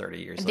crazy. That's 30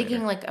 years I'm later.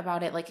 Thinking like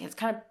about it, like it's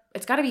got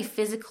to be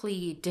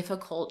physically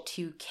difficult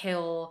to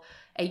kill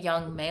a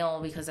young male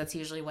because that's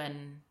usually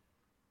when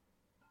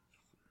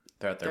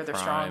they're at their the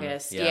prime.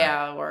 Strongest.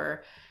 Yeah.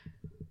 Or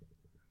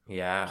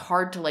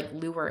hard to like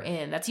lure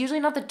in. That's usually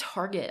not the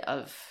target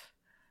of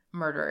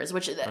murderers,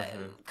 which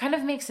kind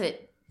of makes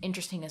it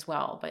interesting as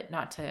well, but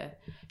not to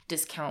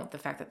discount the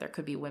fact that there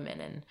could be women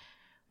and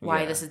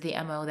why this is the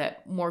MO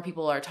that more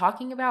people are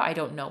talking about. I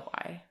don't know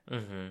why.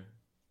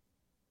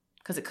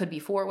 Because it could be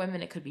 4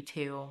 women, it could be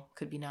 2,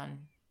 could be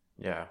none.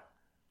 Yeah.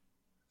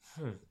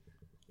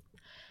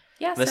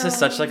 Yeah. This is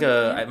such like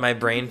my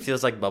brain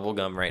feels like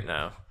bubblegum right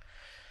now.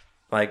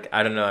 Like,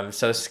 I don't know, I'm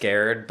so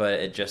scared, but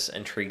it just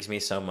intrigues me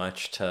so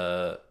much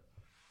to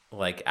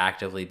like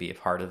actively be a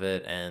part of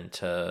it and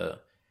to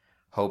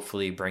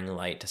hopefully bring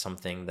light to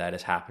something that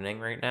is happening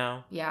right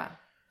now. Yeah.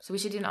 So we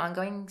should do an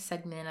ongoing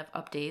segment of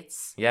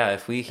updates. Yeah,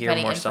 if we hear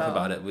more stuff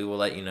about it, we will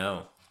let you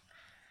know.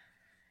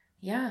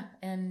 Yeah,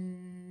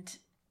 and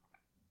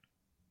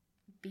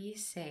be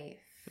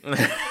safe.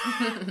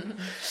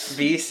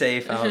 Be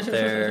safe out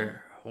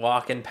there.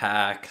 Walk in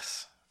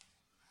packs.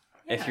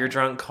 Yeah. If you're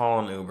drunk,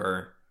 call an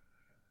Uber.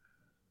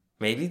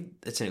 Maybe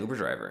it's an Uber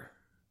driver.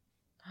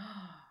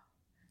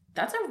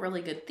 That's a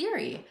really good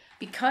theory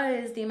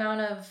because the amount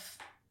of...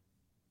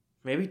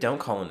 Maybe don't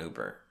call an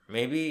Uber.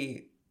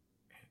 Maybe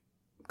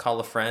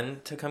call a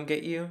friend to come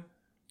get you.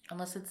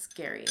 Unless it's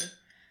scary.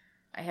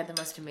 I had the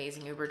most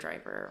amazing Uber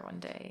driver one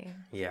day.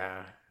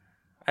 Yeah.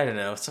 I don't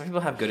know. Some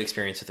people have good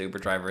experience with Uber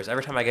drivers.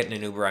 Every time I get in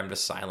an Uber, I'm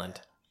just silent.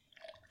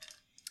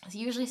 It's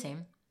usually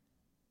same.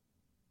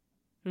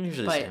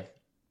 Usually same.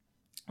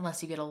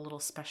 Unless you get a little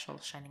special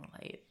shining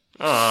light.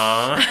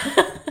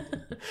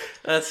 Aww.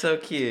 That's so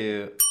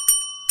cute.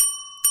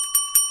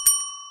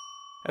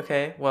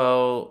 Okay,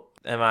 well...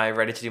 Am I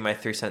ready to do my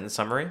 3-sentence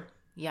summary?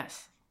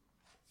 Yes.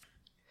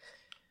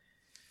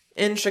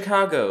 In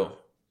Chicago,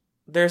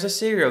 there's a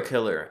serial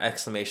killer! !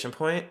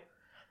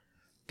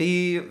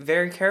 Be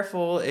very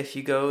careful if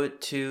you go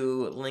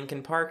to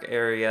Lincoln Park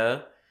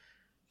area. ...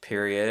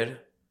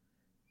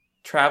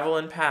 Travel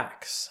in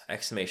packs! !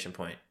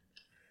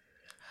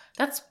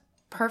 That's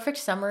perfect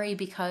summary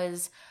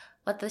because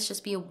let this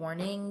just be a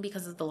warning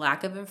because of the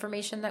lack of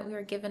information that we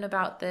were given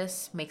about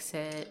this makes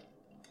it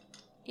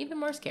even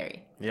more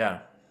scary. Yeah.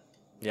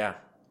 Yeah.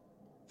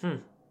 That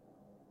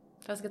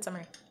was a good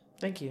summary.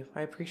 Thank you.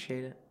 I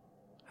appreciate it.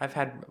 I've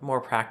had more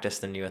practice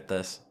than you at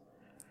this.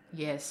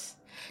 Yes.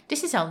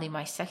 This is only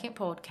my second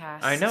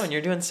podcast. I know, and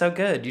you're doing so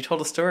good. You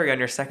told a story on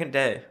your second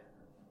day.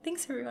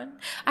 Thanks, everyone.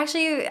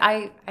 Actually,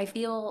 I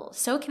feel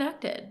so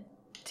connected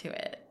to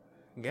it.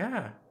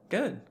 Yeah,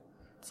 good.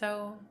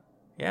 So...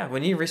 Yeah,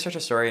 when you research a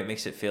story, it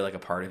makes it feel like a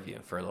part of you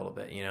for a little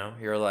bit, you know?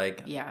 You're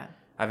like, yeah,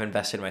 I've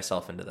invested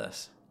myself into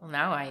this. Well,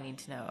 now I need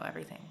to know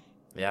everything.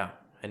 Yeah.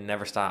 It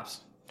never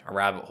stops. A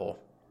rabbit hole.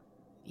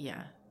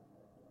 Yeah.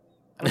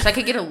 I wish I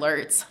could get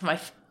alerts on my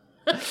phone.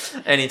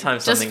 Anytime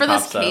something just for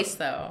pops this case, up.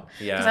 though.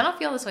 Yeah. Because I don't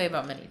feel this way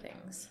about many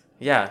things.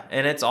 Yeah,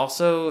 and it's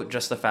also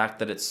just the fact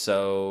that it's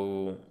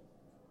so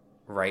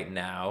right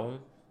now.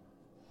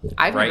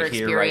 I've Right never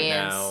here, right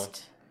now.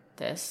 experienced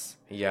this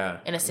Yeah.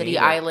 in a me city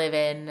either. I live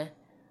in.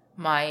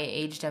 My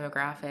age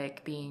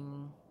demographic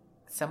being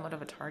somewhat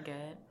of a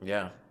target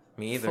Yeah,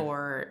 me either.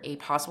 for a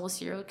possible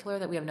serial killer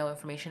that we have no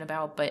information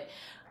about. But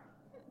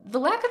the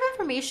lack of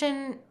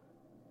information,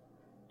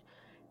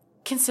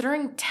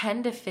 considering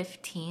 10 to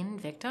 15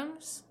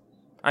 victims,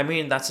 I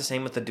mean, that's the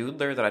same with the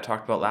doodler that I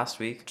talked about last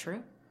week.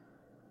 true.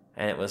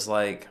 And it was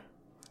like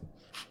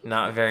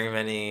not very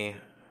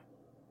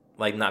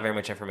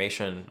much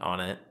information on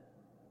it.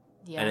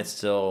 Yeah. And it's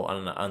still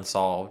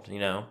unsolved, you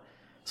know?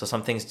 So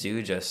some things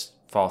do just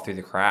fall through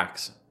the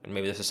cracks. And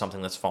maybe this is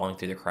something that's falling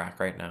through the crack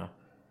right now.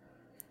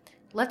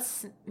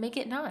 Let's make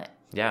it not.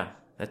 Yeah,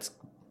 let's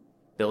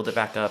build it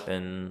back up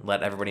and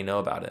let everybody know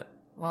about it.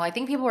 Well, I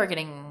think people are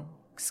getting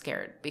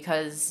scared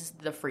because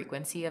the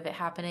frequency of it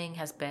happening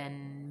has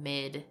been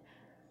mid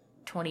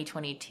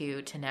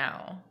 2022 to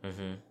now.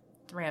 Mm-hmm.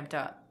 It's ramped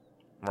up.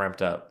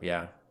 Ramped up,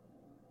 yeah.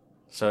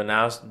 So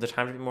now's the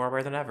time to be more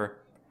aware than ever.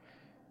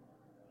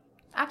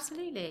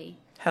 Absolutely.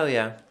 Hell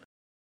yeah.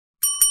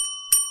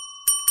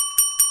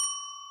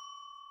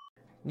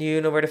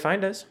 You know where to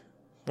find us.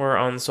 We're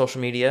on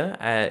social media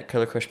at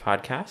Killer Kush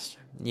Podcast.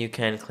 You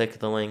can click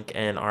the link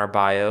in our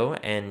bio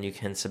and you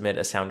can submit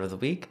a sound of the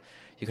week.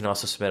 You can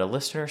also submit a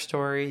listener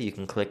story. You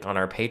can click on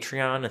our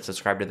Patreon and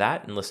subscribe to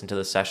that and listen to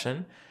the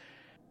session.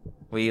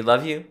 We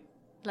love you.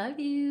 Love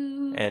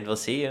you. And we'll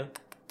see you.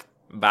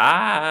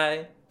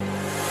 Bye.